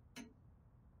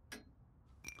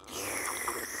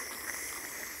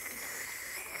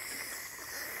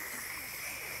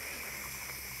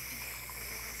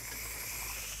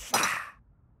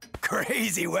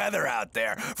 Crazy weather out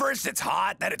there. First it's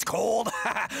hot, then it's cold.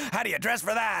 How do you dress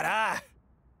for that,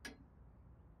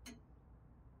 huh?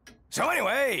 So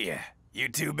anyway, you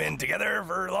two been together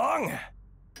for long?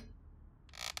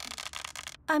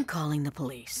 I'm calling the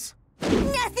police.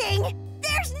 Nothing!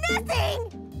 There's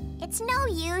nothing! It's no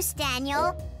use,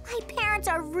 Daniel. My parents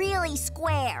are really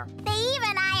square. They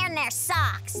even iron their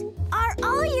socks. Are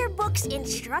all your books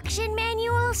instruction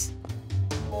manuals?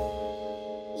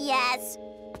 Yes.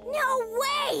 No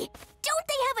way! Don't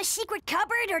they have a secret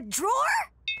cupboard or drawer?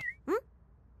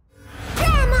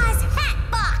 Grandma's hat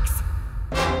box!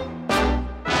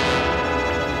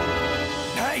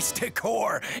 Nice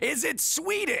decor. Is it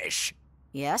Swedish?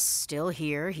 Yes, still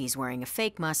here. He's wearing a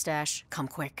fake mustache. Come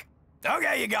quick.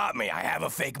 Okay, you got me. I have a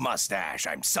fake mustache.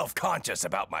 I'm self-conscious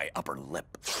about my upper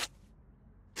lip.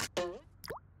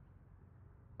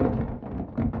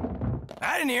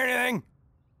 I didn't hear anything.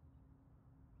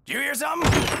 Did you hear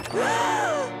something?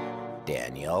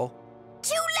 Daniel?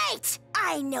 Too late!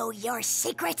 I know your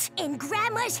secret. In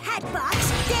Grandma's hat box,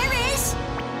 there is...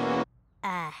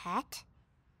 a hat?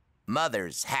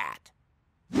 Mother's hat.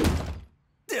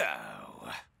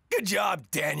 Oh, good job,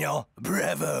 Daniel.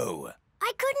 Bravo.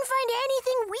 I couldn't find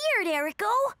anything weird,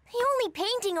 Erico. The only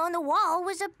painting on the wall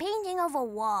was a painting of a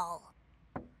wall.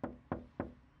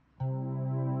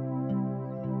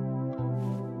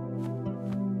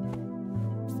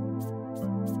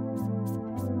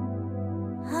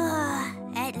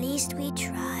 At least we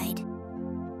tried.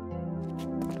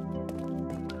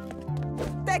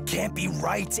 That can't be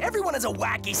right. Everyone has a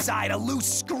wacky side, a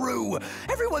loose screw.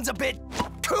 Everyone's a bit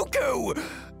cuckoo.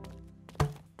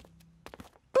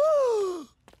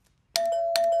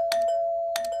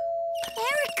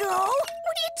 Erico, what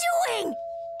are you doing?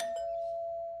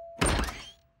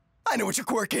 I know what your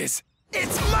quirk is.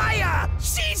 It's Maya!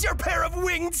 She's your pair of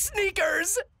winged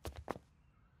sneakers!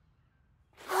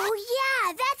 Oh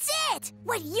yeah, that's it!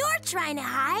 What you're trying to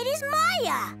hide is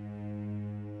Maya!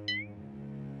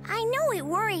 I know it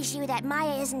worries you that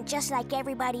Maya isn't just like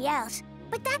everybody else,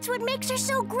 but that's what makes her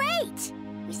so great!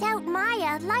 Without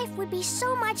Maya, life would be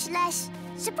so much less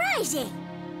surprising.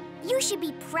 You should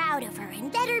be proud of her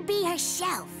and let her be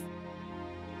herself.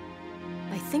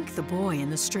 I think the boy and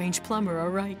the strange plumber are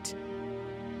right.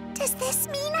 Does this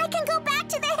mean I can go back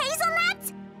to the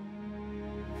hazelnuts?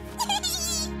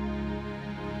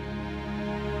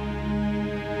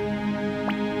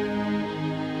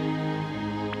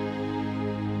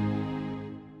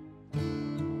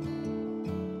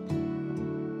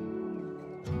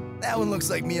 That one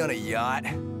looks like me on a yacht.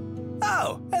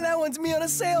 Oh, and that one's me on a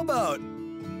sailboat.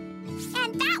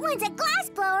 And that one's a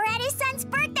glassblower at his son's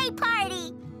birthday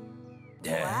party.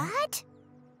 What?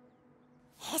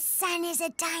 His son is a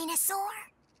dinosaur?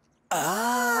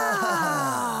 Oh.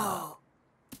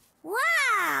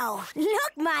 Wow!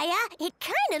 Look, Maya, it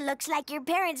kind of looks like your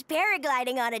parents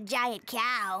paragliding on a giant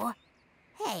cow.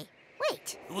 Hey,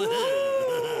 wait.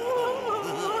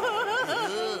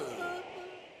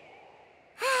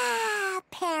 Ah,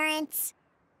 parents.